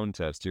your phone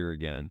test here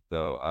again.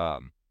 So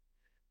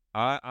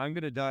I'm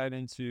gonna dive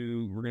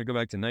into. We're gonna go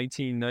back to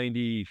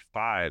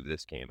 1995.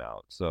 This came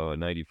out. So in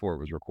 '94 it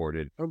was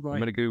recorded. Oh I'm boy.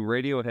 gonna go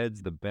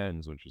Radiohead's The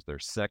Bends, which was their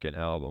second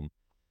album.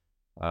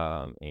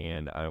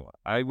 And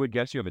I would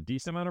guess you have a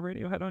decent amount of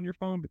Radiohead on your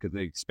phone because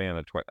they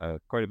span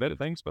quite a bit of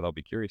things. But I'll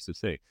be curious to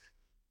see.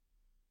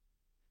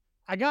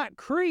 I got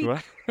Creep.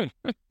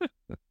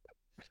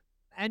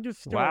 End of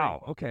story.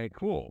 Wow. Okay,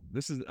 cool.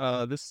 This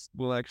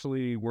will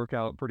actually work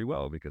out pretty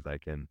well because I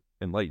can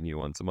enlighten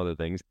you on some other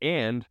things.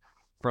 And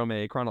from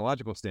a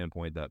chronological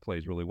standpoint, that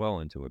plays really well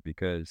into it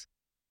because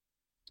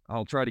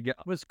I'll try to get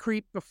Was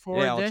Creep before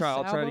yeah, this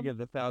I'll try to album? get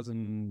the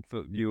 1,000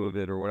 foot view of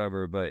it or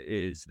whatever, but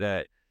is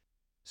that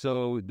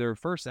so their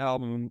first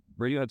album,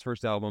 Radiohead's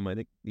first album, I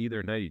think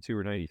either 92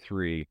 or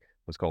 93,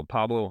 was called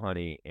Pablo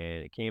Honey,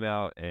 and it came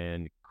out,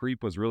 and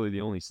Creep was really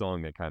the only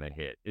song that kind of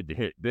hit. It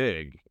hit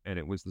big, and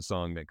it was the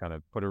song that kind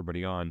of put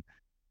everybody on.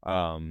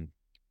 Um,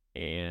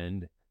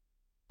 and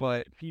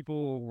but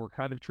people were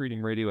kind of treating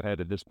Radiohead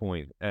at this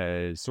point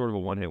as sort of a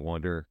one-hit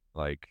wonder.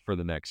 Like for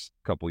the next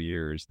couple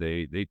years,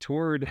 they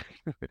toured,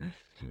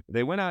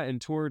 they went out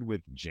and toured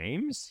with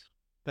James,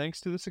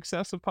 thanks to the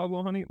success of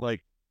Pablo Honey.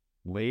 Like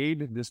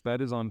Laid, This Bed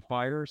Is on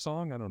Fire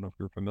song. I don't know if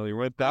you're familiar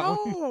with that one.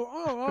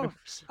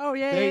 Oh,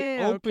 yeah, They yeah,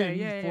 yeah. Okay, opened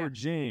yeah, for yeah.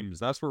 James.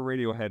 That's where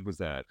Radiohead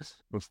was at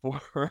before.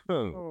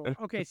 Oh,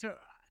 okay. So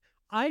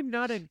I'm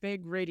not a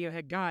big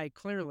Radiohead guy,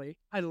 clearly.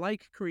 I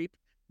like Creep.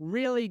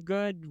 Really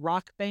good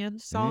rock band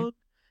Mhm. song,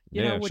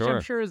 Yeah, which I'm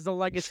sure. sure is the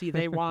legacy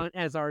they want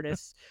as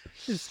artists,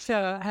 is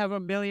to have a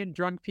million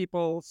drunk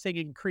people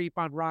singing Creep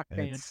on Rock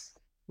Band, It's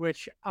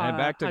which and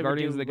back to I would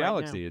Guardians of do the right now.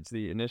 Galaxy.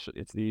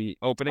 It's the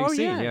opening Oh, scene.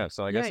 yeah. Yeah,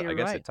 so Yeah, I you're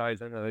guess it right.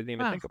 ties in. I didn't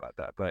even Wow. think about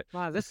that, but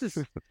Wow, this is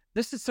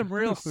some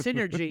real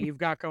synergy you've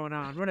got going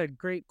on. What a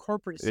great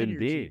corporate synergy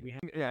indeed. we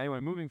have. Yeah,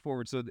 anyway, moving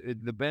forward, so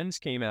the Bends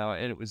came out,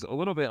 and it was a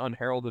little bit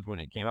unheralded when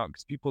it came out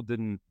because people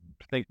didn't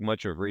think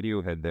much of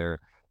Radiohead there,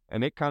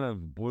 and it kind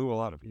of blew a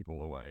lot of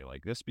people away.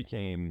 Like this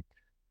became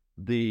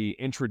the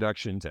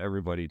introduction to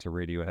everybody to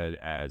Radiohead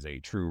as a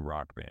true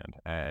rock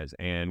band.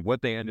 And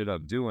what they ended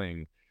up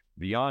doing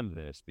beyond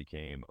this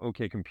became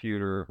OK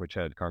Computer, which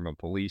had Karma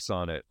Police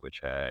on it, which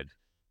had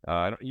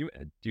I don't you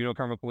do you know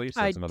Karma Police?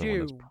 I That's another one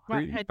that's do, but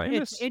pretty it's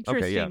famous. Okay,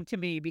 yeah. interesting to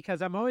me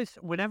because I'm always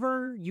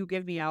whenever you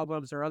give me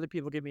albums or other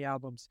people give me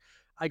albums,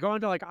 I go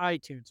into like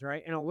iTunes,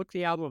 right, and I'll look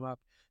the album up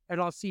and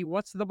I'll see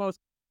what's the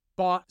most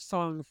bought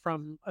song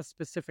from a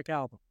specific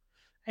album.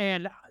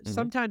 And Hmm.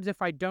 sometimes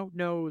if I don't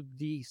know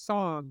the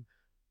song,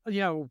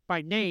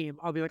 by name,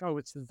 I'll be like, oh,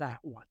 it's that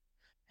one.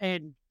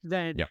 And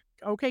then Yeah.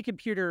 OK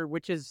Computer,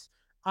 which is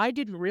I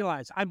didn't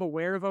realize I'm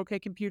aware of OK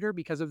Computer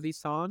because of these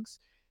songs.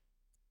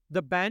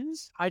 The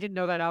Bends, I didn't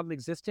know that album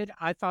existed.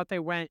 I thought they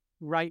went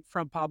right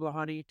from Pablo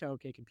Honey to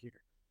OK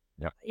Computer.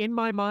 Yeah. In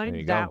my There you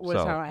mind, go. that was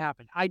So how it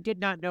happened. I did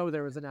not know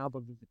there was an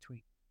album in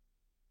between.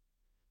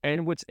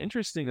 and what's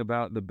interesting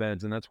about the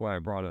Bends, and that's why I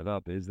brought it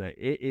up, is that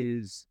it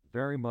is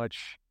very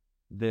much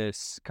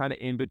this kind of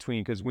in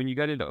between. Because when you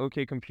get into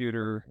OK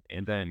Computer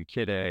and then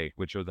Kid A,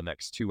 which are the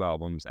next two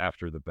albums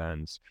after the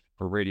Bends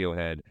for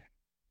Radiohead,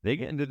 they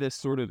get into this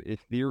sort of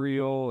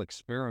ethereal,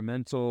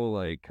 experimental,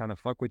 like kind of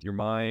fuck with your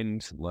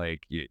mind,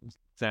 like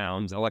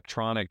sounds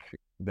electronic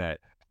that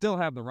still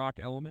have the rock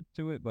element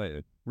to it,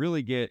 but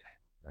really get.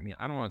 I mean,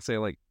 I don't want to say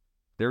like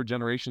their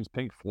generation's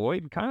Pink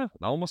Floyd, kind of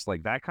almost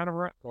like that kind of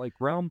like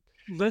realm.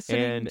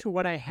 Listening And to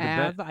what I the bet,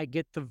 have, I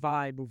get the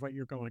vibe of what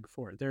you're going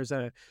for. There's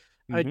a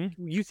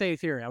mm-hmm. you say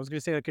theory. I was going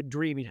to say like a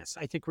dreaminess.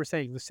 I think we're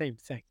saying the same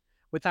thing.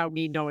 without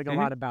me knowing a Mhm.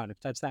 lot about it.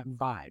 That's that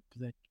vibe.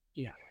 That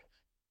yeah.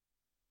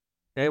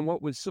 And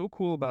what was so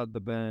cool about the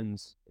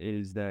Bends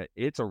is that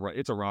it's a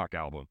rock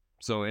album.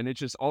 So and it's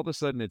just all of a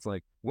sudden it's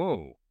like,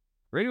 whoa,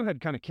 Radiohead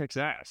kind of kicks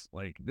ass.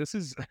 Like this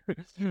is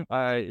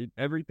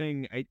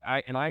everything.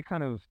 I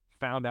kind of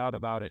found out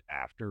about it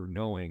after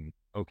knowing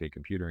OK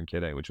Computer and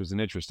Kid A, which was an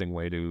interesting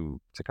way to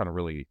kind of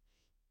really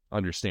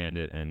understand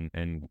it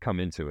and come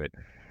into it.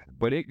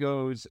 But it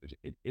goes,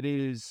 it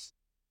is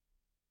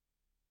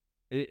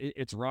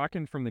it's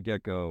rocking from the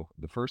get go.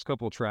 The first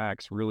couple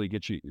tracks really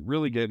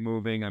get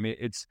moving. I mean,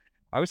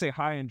 I would say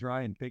High and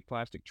Dry and Fake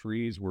Plastic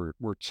Trees were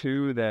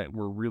two that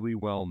were really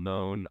well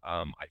known.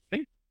 I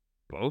think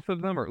both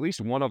of them, or at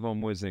least one of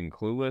them, was in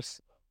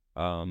Clueless.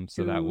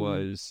 So that Do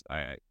was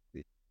I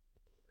think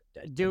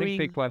Fake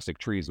doing Plastic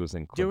Trees was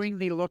in Clueless. doing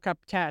the lookup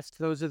test.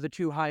 Those are the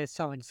two highest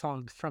selling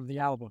songs from the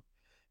album.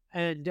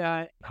 And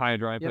High and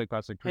Dry and yep. Fake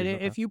Plastic And Trees.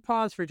 Okay, if you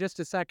pause for just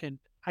a second,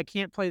 I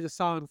can't play the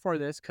song for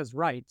this because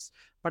rights,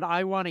 but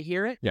I want to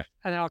hear it, yeah.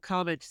 and I'll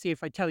comment to see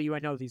if I tell you I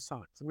know these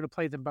songs. I'm going to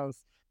play them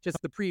both,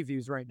 just the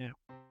previews right now.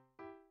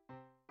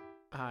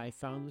 I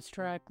found this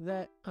track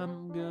that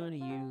I'm gonna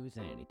use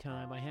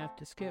anytime I have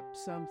to skip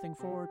something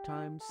for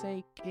time's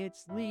sake.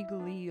 It's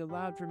legally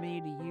allowed for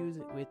me to use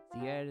it with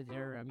the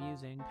editor I'm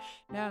using.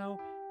 Now,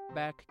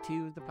 back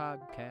to the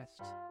podcast.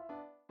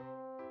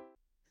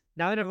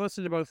 Now that I've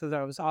listened to both of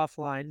those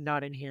offline,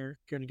 not in here,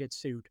 gonna get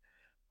sued.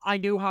 I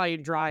knew High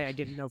and Dry. I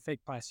didn't know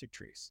Fake Plastic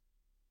Trees.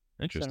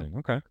 So Interesting.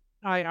 Okay,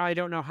 I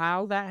don't know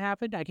how that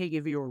happened. I can't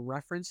give you a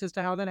reference as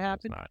to how that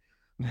that's happened, not.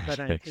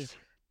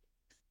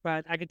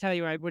 but I can tell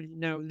you I wouldn't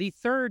know. The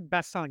third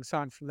best-selling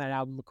song from that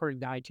album, according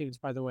to iTunes,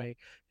 by the way,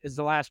 is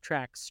the last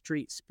track,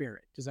 "Street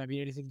Spirit." Does that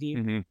mean anything to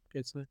you? hmm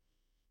It's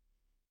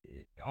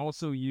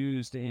Also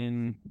used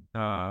in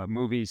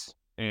movies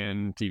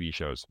and TV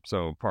shows.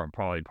 So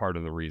probably part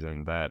of the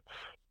reason that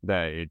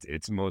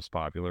it's most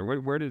popular.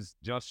 Where does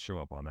Just show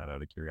up on that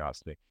out of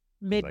curiosity?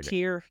 Like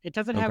mid-tier. It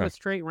doesn't have okay, a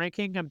straight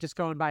ranking. I'm just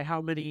going by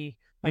how many.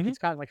 Like hmm it's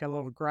got like a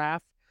little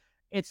graph.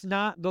 It's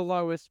not the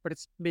lowest, but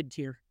it's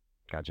mid-tier.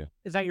 gotcha.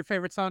 Is that your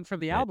favorite song from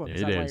the album?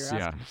 Is It that why you're is,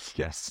 yeah, asking?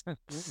 yes.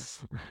 Mm,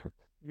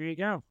 there you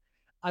go.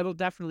 I will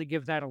definitely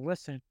give that a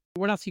listen.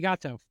 What else you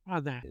got though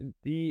on that?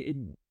 the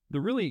the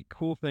really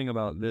cool thing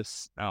about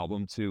this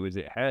album too is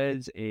it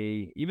has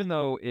a even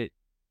though it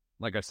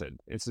like I said,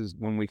 this is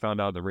when we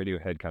found out the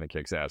Radiohead kind of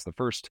kicks ass. The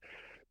first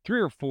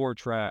three or four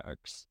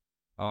tracks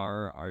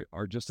are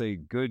just a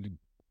good.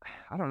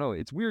 I don't know.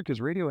 It's weird because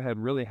Radiohead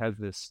really has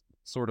this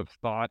sort of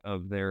thought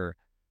of their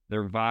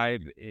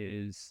vibe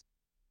is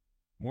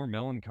more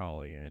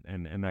melancholy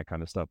and that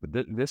kind of stuff.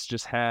 But this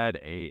just had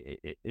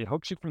it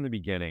hooks you from the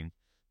beginning.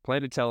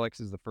 Planet Telex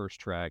is the first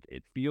track.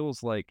 It feels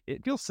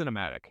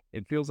cinematic.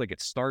 It feels like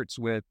it starts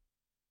with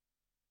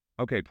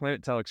okay,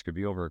 Planet Telex could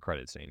be over a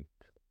credit scene.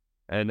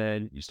 And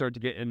then you start to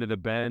get into the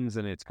bends,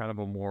 and it's kind of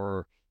a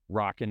more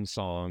rockin'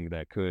 song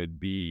that could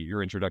be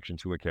your introduction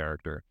to a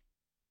character.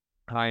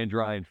 High and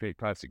Dry and Fake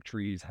Plastic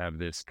Trees have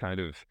this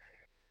kind of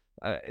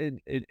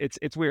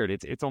it's weird.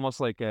 It's almost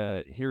like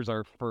here's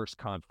our first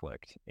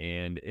conflict,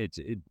 and it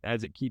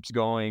as it keeps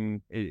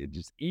going, it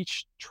just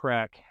each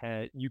track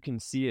had you can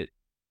see it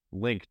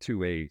linked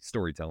to a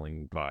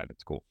storytelling vibe.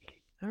 It's cool.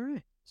 All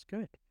right, it's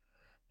good.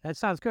 That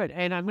sounds good.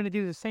 And I'm going to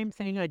do the same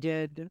thing I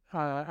did.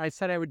 I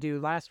said I would do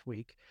last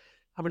week.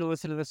 I'm going to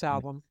listen to this Mm,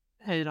 album,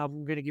 and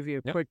I'm going to give you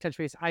a yep. quick touch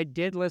base. I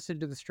did listen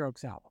to the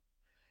Strokes album,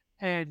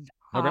 and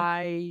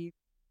Okay.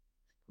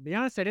 to be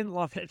honest, I didn't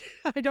love it.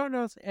 I don't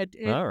know.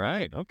 All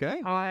right.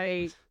 Okay.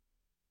 I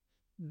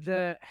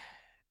the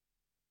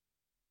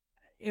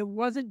it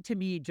wasn't to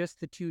me just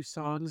the two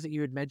songs that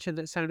you had mentioned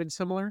that sounded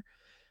similar.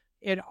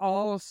 It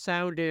all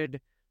sounded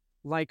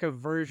like a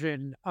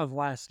version of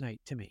Last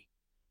Night to me.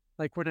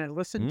 Like when I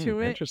listened to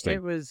it, Interesting.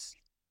 it was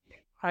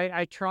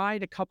I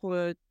tried a couple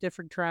of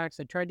different tracks.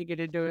 I tried to get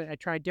into it. I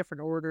tried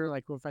different order.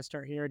 Like if I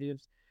start here,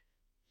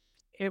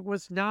 it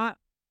was not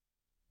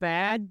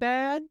bad,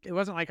 bad. It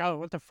wasn't like, oh,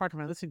 what the fuck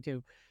am I listening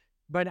to?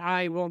 But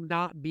I will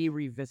not be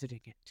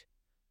revisiting it.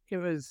 It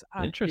was,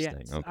 Interesting.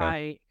 yes,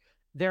 Okay.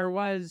 there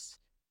was,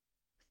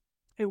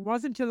 it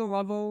wasn't to the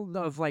level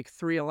of like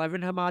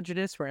 311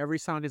 homogenous where every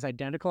song is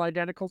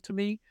identical to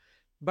me,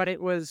 but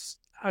it was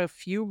a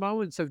few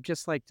moments of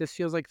just like, this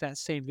feels like that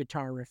same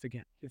guitar riff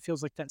again. It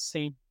feels like that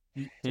same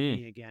beat to Hmm.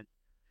 me again.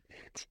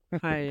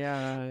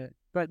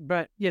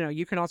 But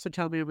you can also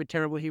tell me I'm a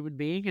terrible human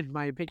being, and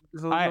my opinion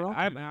is always I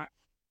welcome. I'm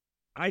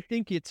I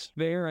think it's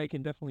fair. I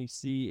can definitely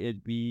see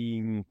it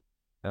being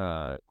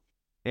uh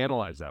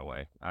analyzed that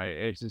way.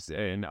 It's just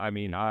and I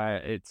mean I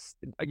it's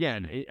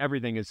again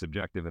everything is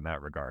subjective in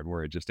that regard.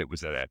 Where it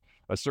was at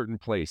a certain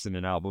place in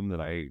an album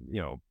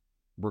that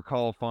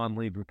recall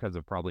fondly because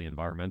of probably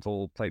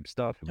environmental type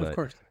stuff, Of but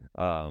course.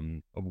 of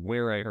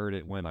where I heard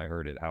it, when I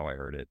heard it, how I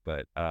heard it.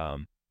 But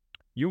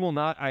you will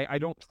not. I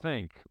don't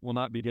think will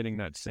not be getting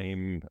that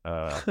same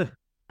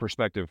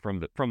perspective from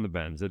the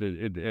Bends.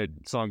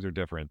 Songs are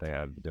different. They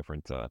have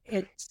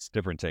it's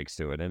different takes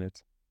to it, and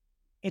it's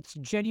it's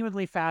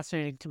genuinely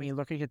fascinating to me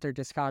looking at their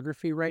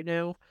discography right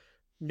now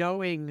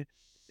knowing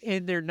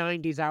in their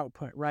 90s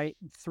output, right?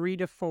 3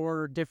 to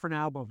 4 different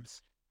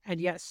albums. And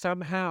yet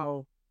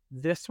somehow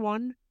this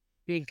one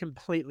being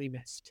completely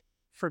missed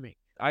for me.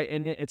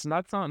 It's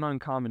not an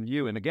uncommon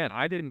view. And again,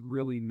 I didn't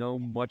really know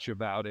much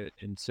about it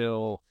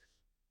until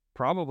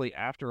probably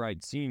after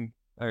I'd seen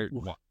or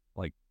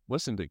like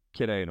listened to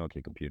Kid A and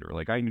OK Computer.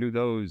 Like I knew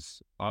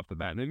those off the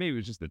bat, and maybe it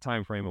was just the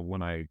time frame of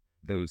when I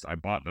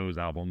bought those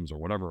albums or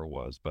whatever it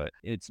was. But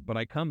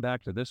I come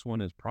back to this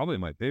one as probably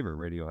my favorite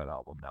Radiohead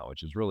album now,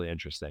 which is really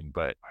interesting.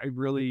 But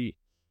the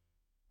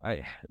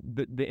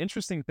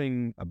interesting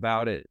thing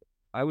about it,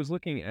 I was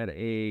looking at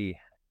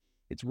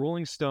it's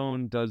Rolling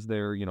Stone does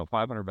their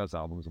 500 best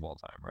albums of all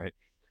time, right?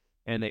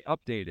 And they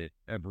update it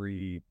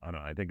every, I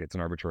don't know, I think it's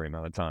an arbitrary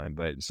amount of time.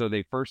 But so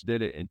they first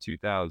did it in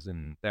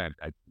 2000.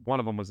 One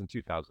of them was in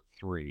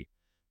 2003.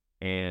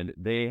 And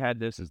they had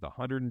this as the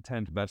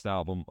 110th best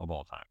album of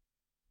all time.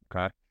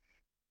 Okay.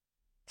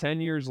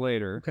 10 years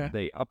later,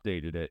 they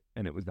updated it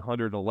and it was the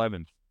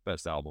 111th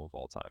best album of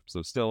all time.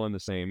 So still in the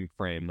same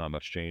frame, not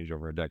much change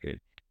over a decade.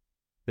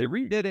 They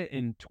redid it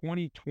in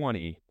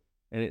 2020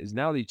 and it is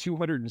now the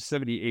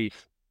 278th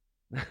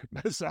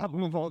best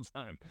album of all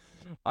time.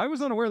 I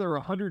was unaware there were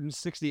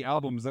 160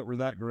 albums that were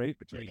that great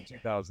between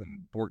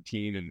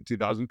 2014 and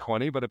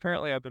 2020, but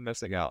apparently I've been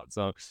missing out.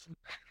 So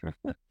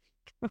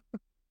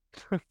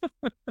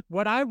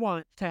what I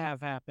want to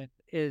have happen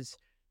is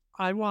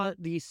I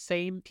want these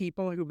same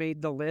people who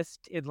made the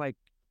list in like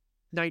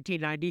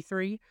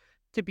 1993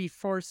 to be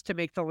forced to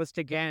make the list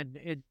again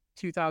in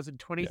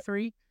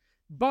 2023.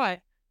 But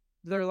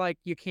they're like,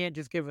 you can't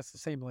just give us the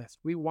same list.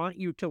 We want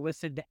you to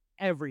listen to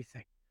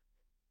everything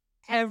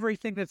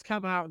that's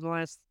come out in the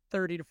last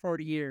 30 to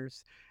 40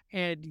 years,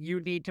 and you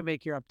need to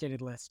make your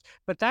updated list.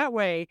 But that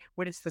way,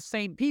 when it's the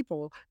same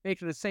people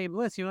making the same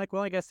list, you're like,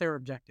 well, I guess they're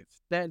objective.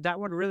 That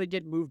one really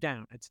did move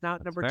down. It's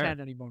not number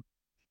 10 anymore.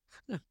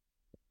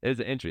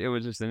 It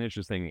was just an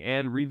interesting,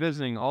 and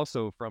revisiting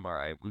also from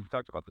we've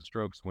talked about the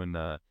Strokes when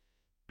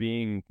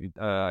being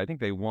I think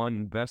they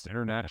won Best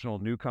International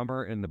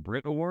Newcomer in the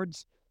Brit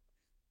Awards.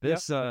 I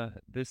don't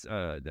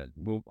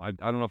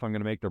know if I'm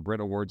going to make the Brit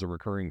Awards a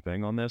recurring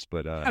thing on this,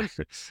 but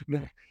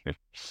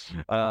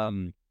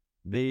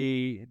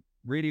the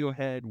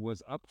Radiohead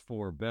was up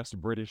for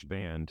Best British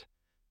Band,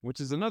 which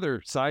is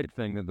another side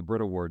thing that the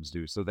Brit Awards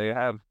do. So they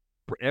have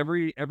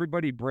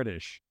everybody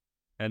British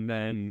and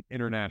then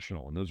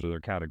international, and those are their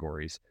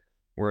categories.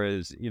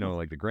 Whereas,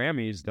 like the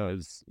Grammys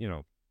does,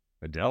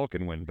 Adele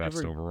can win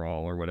best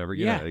overall or whatever.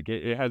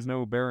 It has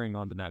no bearing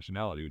on the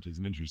nationality, which is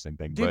an interesting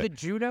thing. Do the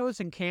Junos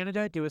in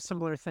Canada do a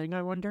similar thing,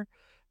 I wonder?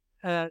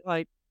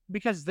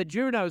 Because the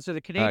Junos are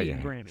the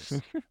Canadian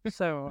Grammys.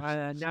 So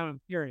now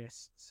I'm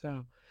curious.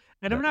 So,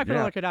 and I'm not going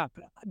to look it up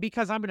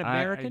because I'm an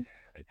American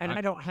and I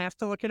don't have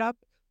to look it up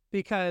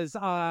because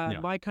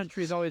my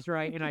country is always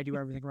right and I do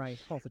everything right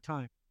all the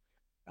time.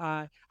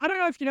 I don't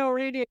know if you know,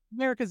 Randy,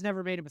 America's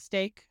never made a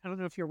mistake. I don't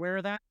know if you're aware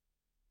of that.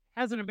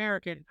 As an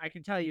American, I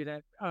can tell you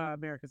that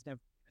America's never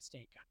made a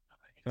mistake.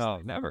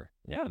 Never.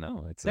 Yeah,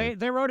 no.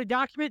 They wrote a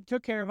document,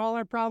 took care of all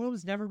our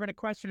problems, never been a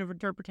question of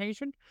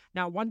interpretation,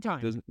 not one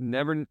time.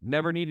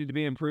 Never needed to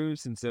be improved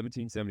since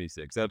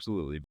 1776.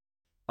 Absolutely.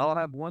 I'll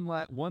have one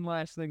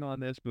last thing on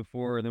this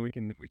before, and then we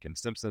can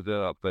Simpsons it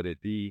up. But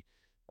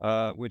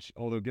which,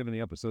 although given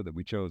the episode that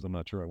we chose, I'm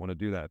not sure I want to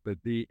do that. But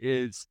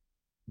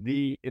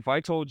if I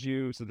told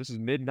you, so this is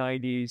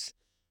mid-90s,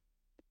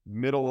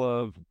 middle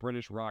of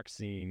British rock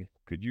scene,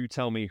 could you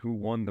tell me who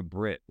won the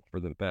Brit for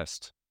the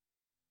best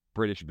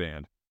British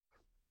band?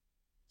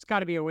 It's got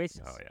to be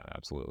Oasis. Oh yeah,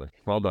 absolutely.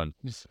 Well done.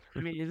 I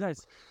mean,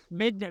 that's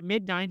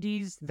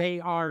mid-90s.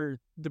 They are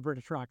the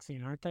British rock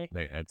scene, aren't they?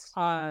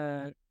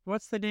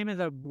 What's the name of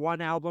the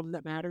one album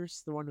that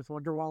matters? The one with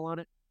Wonderwall on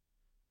it.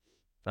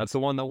 That's the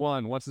one that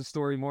won. What's the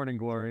Story? Morning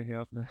Glory.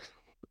 Yep.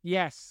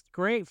 Yes,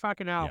 great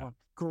fucking album. Yeah.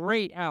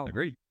 Great album.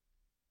 Agreed.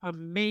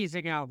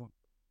 Amazing album.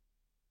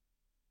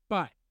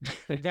 But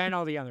then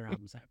all the other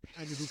albums happen.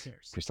 I mean, who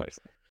cares?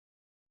 Precisely.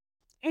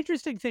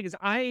 Interesting thing is,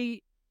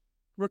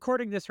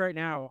 recording this right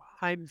now,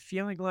 I'm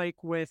feeling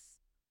like with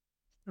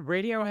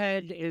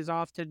Radiohead is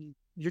often,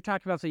 you're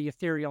talking about the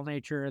ethereal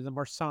nature and the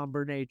more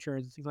somber nature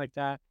and things like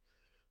that.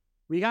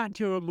 We got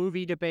into a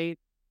movie debate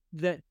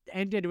that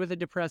ended with a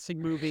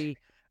depressing movie,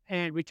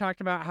 and we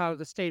talked about how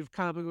the state of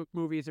comic book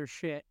movies are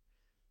shit.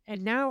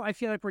 And now I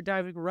feel like we're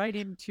diving right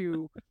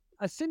into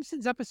a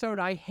Simpsons episode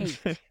I hate.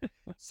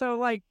 So,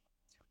 like,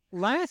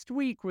 last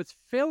week was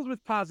filled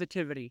with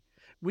positivity.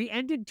 We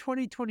ended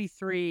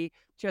 2023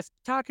 just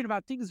talking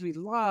about things we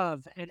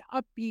love and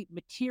upbeat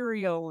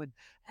material and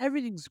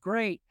everything's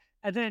great.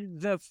 And then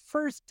the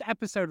first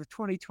episode of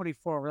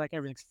 2024, we're like,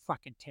 everything's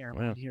fucking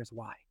terrible. And here's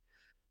why.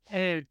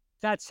 And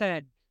that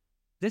said,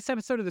 this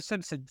episode of The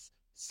Simpsons,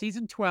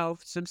 season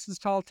 12, Simpsons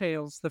Tall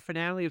Tales, the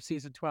finale of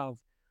season 12,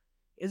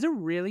 is a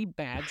really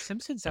bad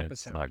Simpsons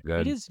episode. It's not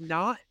good. It is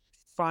not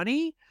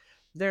funny.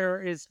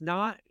 There is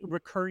not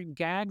recurring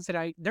gags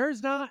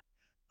there's not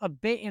a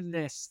bit in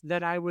this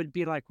that I would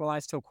be like, well, I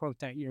still quote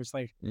that years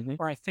later,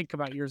 or I think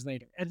about years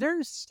later. And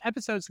there's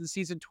episodes in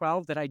season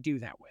 12 that I do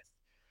that with.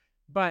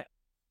 but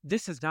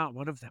this is not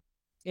one of them.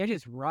 It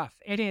is rough.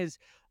 It is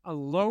a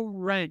low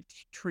rent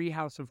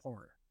treehouse of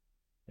horror.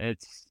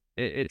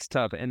 It's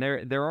tough, and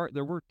there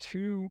were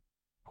two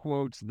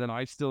quotes that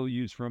I still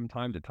use from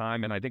time to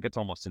time, and I think it's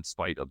almost in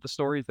spite of the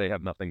stories. They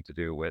have nothing to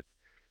do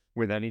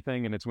with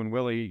anything, and it's when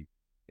Willie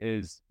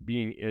is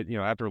being,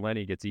 after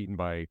Lenny gets eaten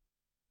by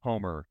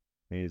Homer,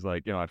 and he's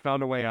like, I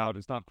found a way out.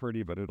 It's not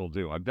pretty, but it'll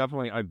do. I've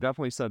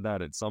definitely said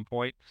that at some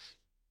point.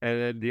 And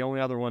then the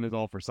only other one is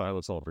all for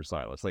Silas, all for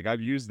Silas. Like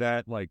I've used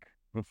that like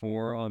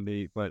before on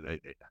the, but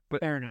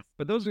Fair enough.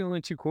 but those are the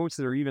only two quotes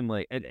that are even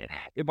like. And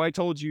if I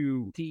told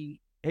you, The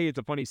hey, it's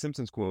a funny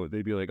Simpsons quote,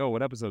 they'd be like, oh,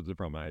 what episode is it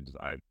from?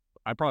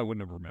 I probably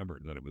wouldn't have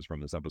remembered that it was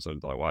from this episode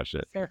until I watched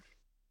it. fair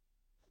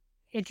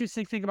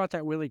interesting thing about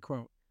that Willie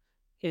quote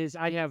is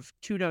I have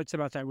two notes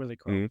about that Willie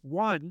quote. Mm-hmm.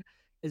 One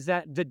is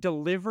that the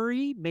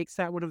delivery makes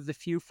that one of the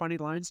few funny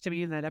lines to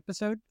me in that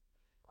episode.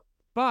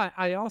 But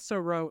I also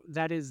wrote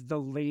that is the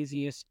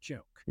laziest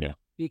joke. Yeah.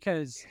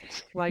 Because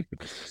like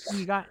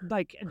you got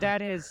like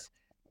that is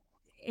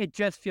it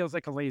just feels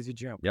like a lazy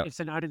joke. Yep. It's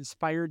an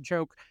uninspired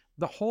joke.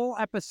 The whole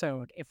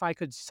episode, if I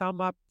could sum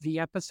up the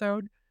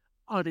episode,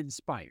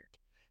 uninspired.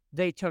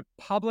 They took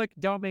public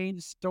domain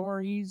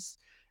stories,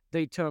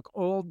 they took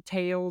old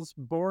tales,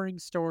 boring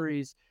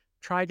stories,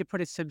 tried to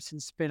put a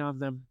Simpsons spin on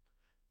them,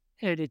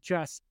 and it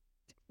just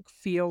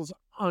feels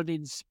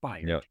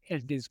uninspired Yep.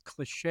 and is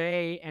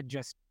cliche and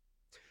just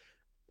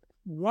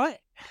what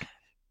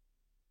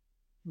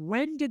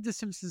when did the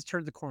Simpsons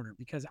turn the corner?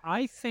 Because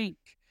I think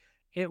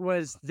it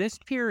was this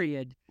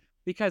period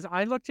because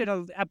I looked at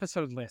an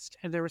episode list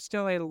and there was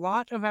still a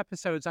lot of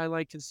episodes I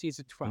liked in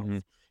season 12. Mm-hmm.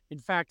 In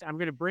fact, I'm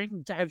going to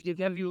bring have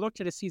you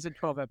looked at a season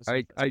 12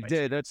 episode? I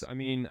did. That's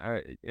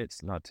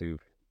it's not to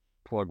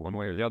plug one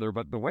way or the other,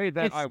 but the way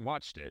that I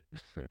watched it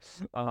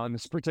on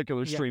this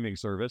particular streaming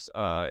service,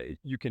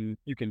 you can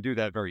do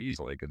that very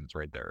easily because it's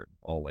right there,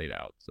 all laid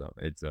out. So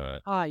it's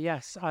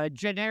yes,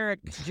 generic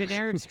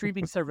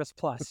streaming service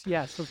plus.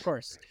 Yes, of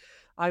course,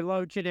 I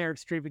love generic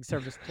streaming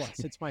service plus.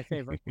 It's my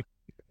favorite.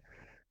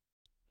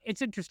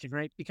 It's interesting,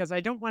 right? Because I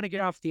don't want to get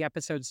off the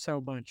episode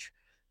so much,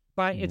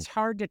 but it's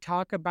hard to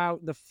talk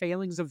about the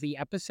failings of the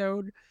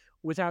episode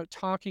without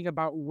talking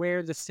about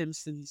where The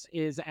Simpsons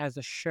is as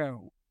a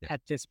show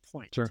at this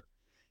point. Sure.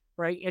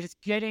 Right? It's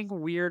getting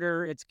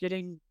weirder. It's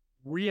getting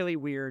really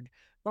weird.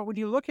 But when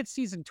you look at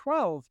season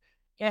 12,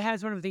 it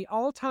has one of the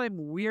all-time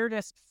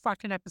weirdest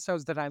fucking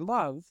episodes that I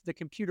love, The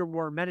Computer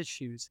Wore Menace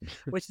Shoes,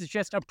 which is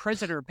just a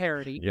prisoner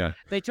parody. Yeah.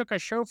 They took a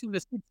show from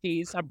the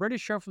 60s, a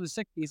British show from the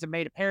 60s, and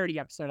made a parody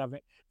episode of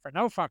it for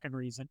no fucking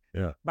reason.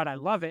 Yeah. But I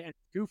love it and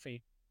it's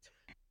goofy.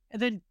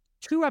 And then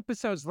 2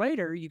 episodes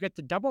later, you get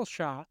the double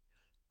shot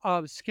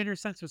of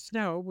Skinner's Sense of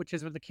Snow, which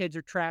is when the kids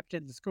are trapped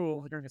in the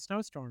school during a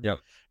snowstorm. Yep.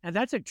 And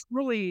that's a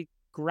truly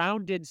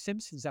grounded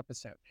Simpsons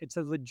episode. It's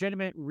a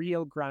legitimate,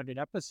 real grounded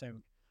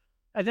episode.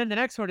 And then the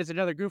next one is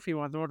another goofy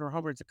one, the one where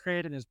Homer's a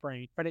crayon in his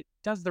brain, but it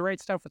does the right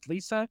stuff with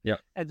Lisa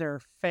and their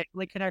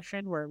family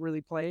connection where it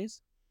really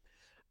plays.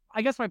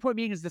 I guess my point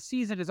being is the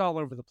season is all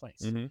over the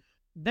place. Mm-hmm.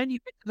 Then you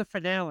get to the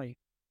finale,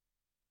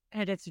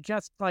 and it's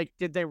just like,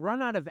 did they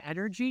run out of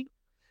energy?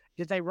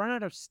 Did they run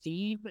out of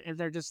steam? And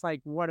they're just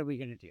like, what are we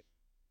going to do?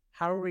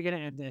 How are we going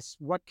to end this?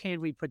 What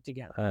can we put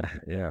together?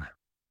 Yeah.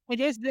 And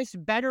is this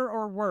better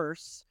or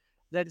worse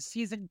than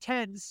season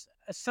 10's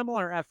a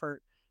similar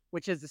effort,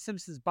 which is The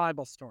Simpsons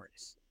Bible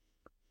Stories?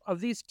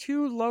 Of these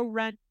 2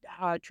 low-rent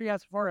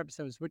Treehouse of Horror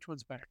episodes, which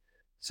one's better?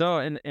 So,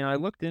 and I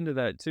looked into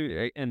that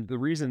too, and the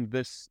reason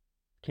this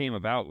came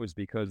about was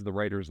because the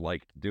writers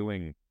liked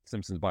doing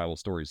Simpsons Bible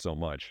Stories so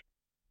much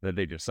that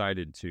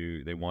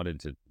they wanted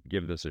to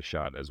give this a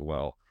shot as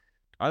well.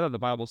 I thought the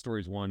Bible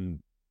Stories one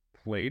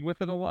played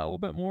with it a little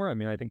bit more. I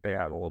mean, I think they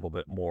had a little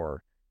bit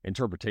more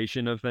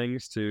interpretation of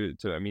things to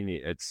I mean,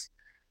 it's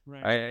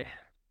right.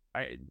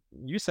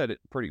 You said it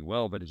pretty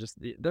well, but it just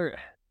they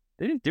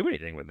didn't do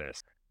anything with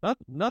this.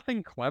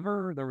 Nothing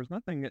clever. There was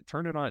nothing that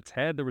turned it on its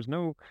head. There was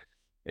no.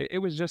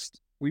 It was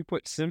just we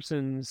put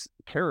Simpsons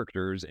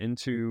characters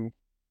into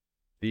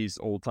these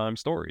old time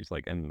stories,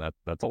 like, and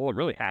that's all that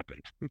really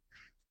happened.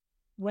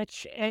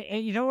 Which,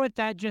 and you know what?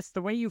 That just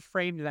the way you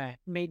framed that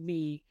made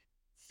me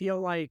feel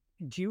like.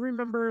 Do you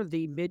remember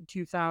the mid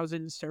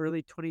 2000s to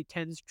early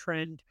 2010s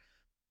trend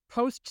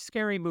post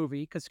Scary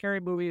Movie? Because Scary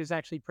Movie was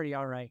actually pretty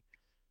all right,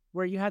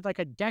 where you had like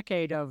a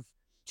decade of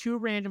 2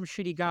 random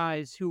shitty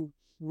guys who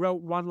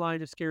wrote one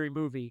line of Scary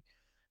Movie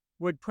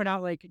would put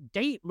out like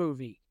date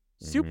movie,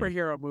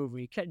 superhero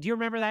movie. Do you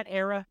remember that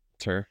era?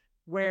 Sure.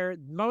 Where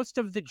most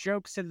of the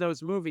jokes in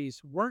those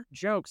movies weren't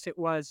jokes. It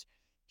was,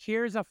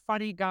 here's a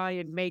funny guy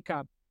in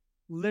makeup,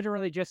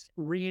 literally just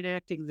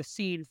reenacting the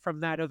scene from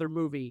that other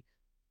movie.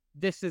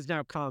 This is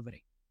now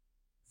comedy.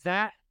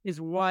 That is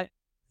what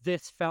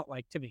this felt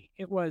like to me.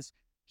 It was,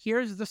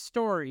 here's the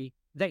story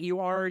that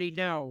you already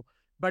know,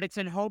 but it's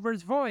in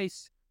Homer's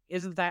voice.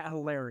 Isn't that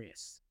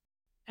hilarious?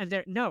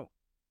 And no,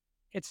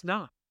 it's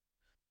not.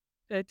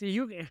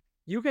 You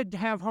could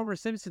have Homer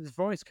Simpson's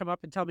voice come up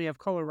and tell me I have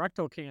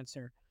colorectal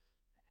cancer,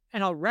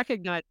 and I'll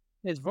recognize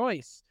his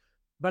voice.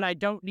 but I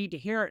don't need to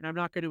hear it and I'm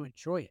not going to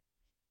enjoy it.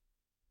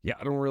 Yeah,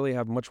 I don't really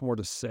have much more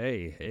to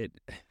say.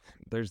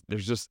 There's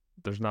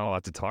not a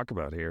lot to talk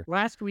about here.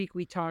 Last week,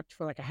 we talked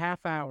for like a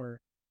half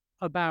hour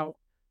about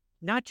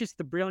not just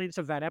the brilliance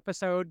of that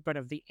episode, but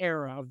of the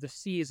era, of the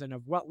season,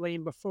 of what lay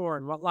before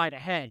and what lied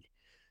ahead,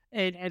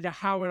 and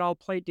how it all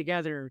played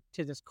together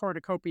to this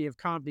cornucopia of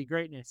comedy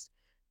greatness.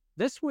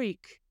 This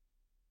week,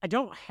 I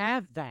don't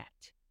have that.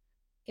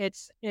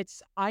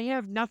 I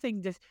have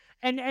nothing to,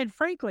 and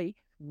frankly,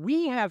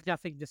 we have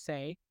nothing to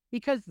say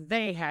because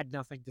they had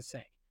nothing to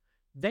say.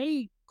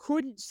 They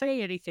couldn't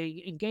say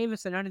anything and gave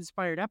us an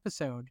uninspired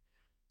episode.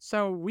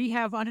 So we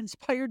have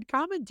uninspired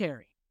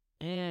commentary.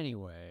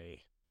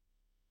 Anyway,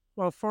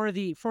 well, for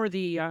the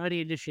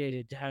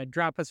uninitiated,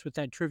 drop us with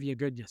that trivia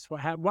goodness.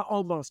 What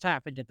almost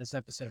happened in this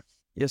episode?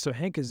 Yeah, so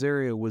Hank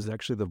Azaria was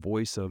actually the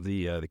voice of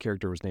the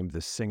character was named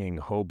the Singing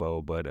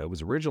Hobo, but it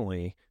was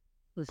originally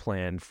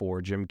planned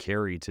for Jim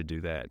Carrey to do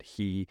that.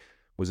 He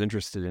was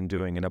interested in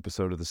doing an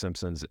episode of The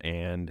Simpsons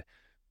and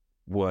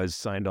was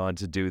signed on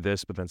to do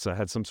this, but then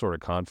had some sort of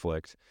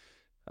conflict.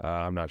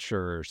 I'm not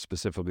sure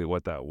specifically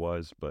what that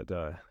was, but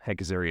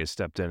Hank Azaria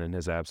stepped in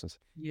his absence.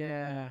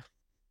 Yeah.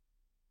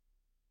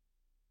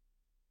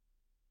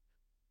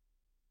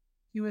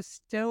 He was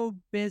still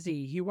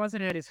busy. He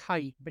wasn't at his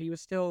height, but he was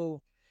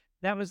still,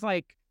 that was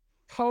like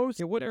post.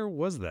 Yeah, what era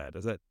was that?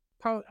 Is that?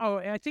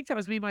 I think that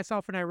was Me,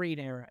 Myself, and Irene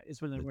era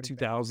is when that would have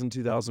 2000,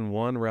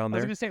 2001, around there? I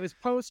was going to say it was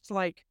post,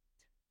 like,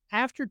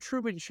 after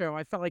Truman Show,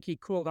 I felt like he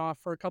cooled off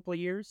for a couple of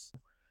years.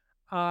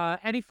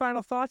 Any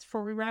final thoughts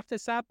before we wrap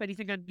this up?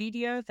 Anything on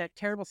media, that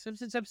terrible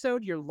Simpsons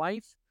episode, your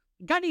life?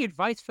 Got any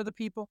advice for the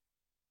people?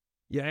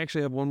 Yeah, I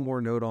actually have one more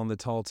note on the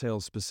Tall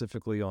Tales,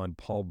 specifically on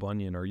Paul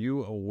Bunyan. Are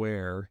you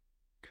aware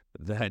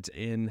that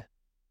in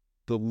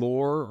the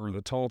lore or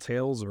the Tall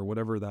Tales or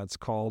whatever that's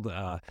called,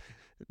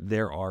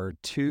 there are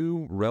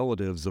two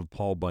relatives of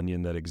Paul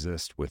Bunyan that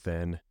exist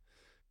within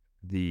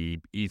the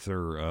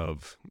ether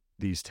of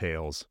these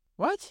tales?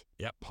 What?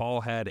 Yeah,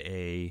 Paul had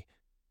a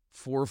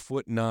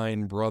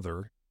 4'9"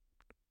 brother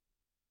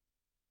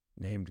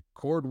named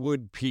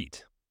Cordwood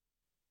Pete.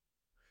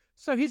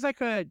 So he's like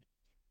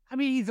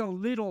he's a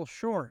little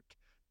short,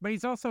 but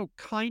he's also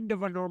kind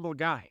of a normal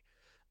guy.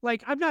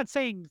 Like, I'm not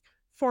saying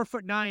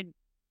 4'9".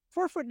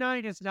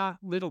 4'9" is not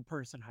little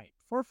person height.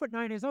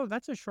 4'9" is,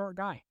 that's a short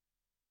guy.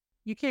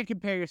 You can't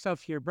compare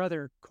yourself to your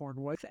brother,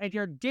 Cornwood, and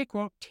your dick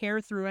won't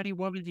tear through any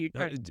woman you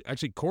try.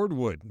 Actually,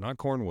 Cordwood, not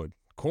Cornwood.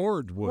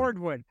 Cordwood.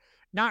 Cordwood,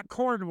 not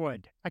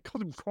Cornwood. I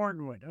called him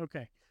Cornwood.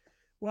 Okay.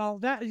 Well,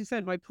 that, as you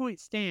said, my point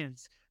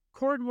stands.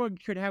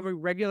 Cornwood could have a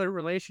regular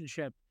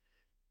relationship.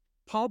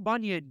 Paul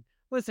Bunyan,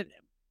 listen,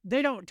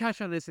 they don't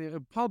touch on this.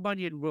 Paul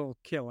Bunyan will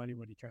kill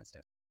anyone he tries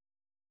to.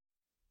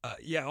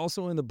 Yeah,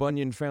 also in the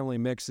Bunyan family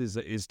mix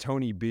is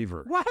Tony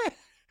Beaver. What?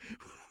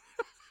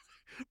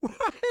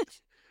 What?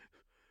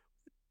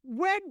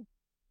 When?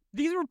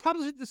 These were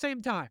published at the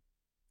same time.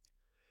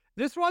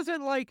 This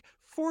wasn't like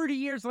 40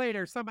 years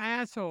later, some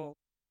asshole.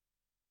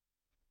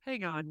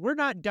 Hang on, we're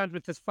not done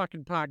with this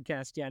fucking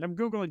podcast yet. I'm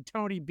Googling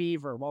Tony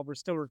Beaver while we're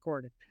still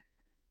recording.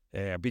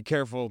 Yeah, be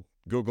careful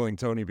Googling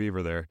Tony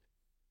Beaver there.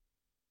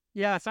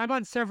 Yes, I'm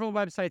on several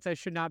websites I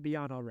should not be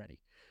on already.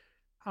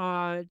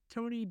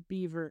 Tony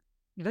Beaver.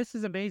 This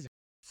is amazing.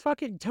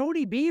 Fucking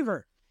Tony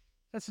Beaver.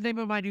 That's the name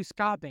of my new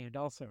ska band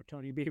also,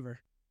 Tony Beaver.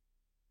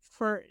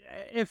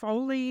 If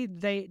only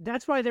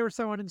that's why they were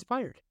so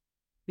uninspired.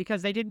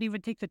 Because they didn't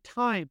even take the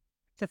time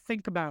to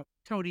think about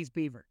Tony's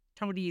Beaver.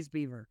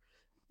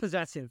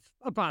 Possessive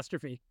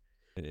apostrophe.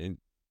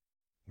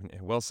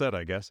 Well said,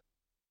 I guess.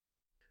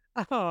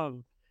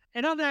 And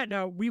on that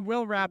note, we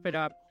will wrap it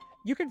up.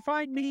 You can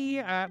find me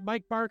at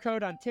Mike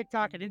Barcode on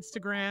TikTok and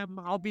Instagram.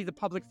 I'll be the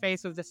public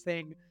face of this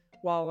thing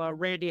while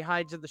Randy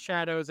hides in the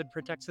shadows and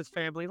protects his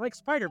family like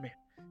Spider-Man.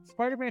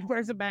 Spider-Man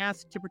wears a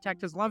mask to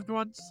protect his loved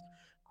ones.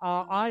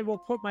 I will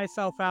put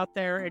myself out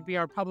there and be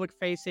our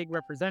public-facing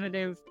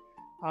representative.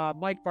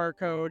 Mike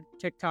Barcode,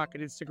 TikTok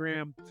and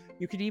Instagram.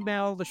 You can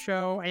email the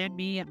show and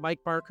me at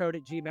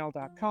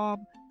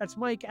mikebarcode@gmail.com. That's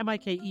Mike,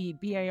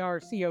 MikeBarcode.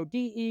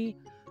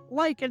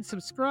 Like and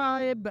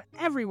subscribe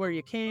everywhere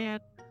you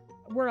can.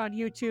 We're on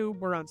YouTube.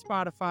 We're on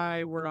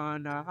Spotify. We're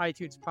on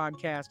iTunes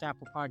Podcast,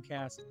 Apple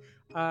Podcast.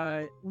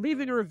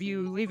 Leaving a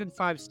review, leaving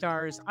 5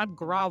 stars. I'm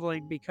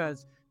groveling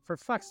because, for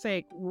fuck's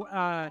sake,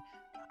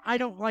 I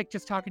don't like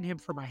just talking to him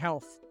for my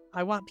health.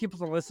 I want people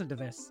to listen to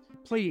this.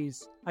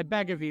 Please, I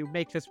beg of you,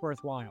 make this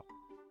worthwhile.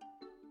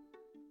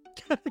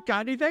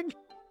 Got anything?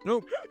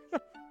 Nope.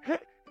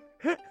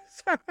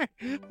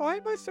 Sorry. Why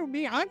am I so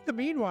mean? I'm the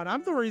mean one.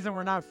 I'm the reason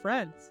we're not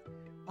friends.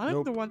 I'm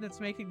Nope. the one that's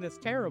making this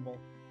terrible.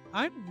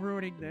 I'm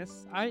ruining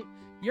this.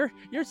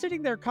 You're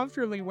sitting there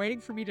comfortably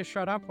waiting for me to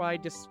shut up while I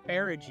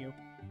disparage you.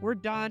 We're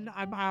done.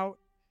 I'm out.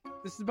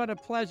 This has been a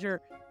pleasure.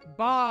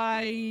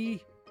 Bye.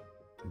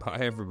 Bye,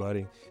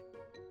 everybody.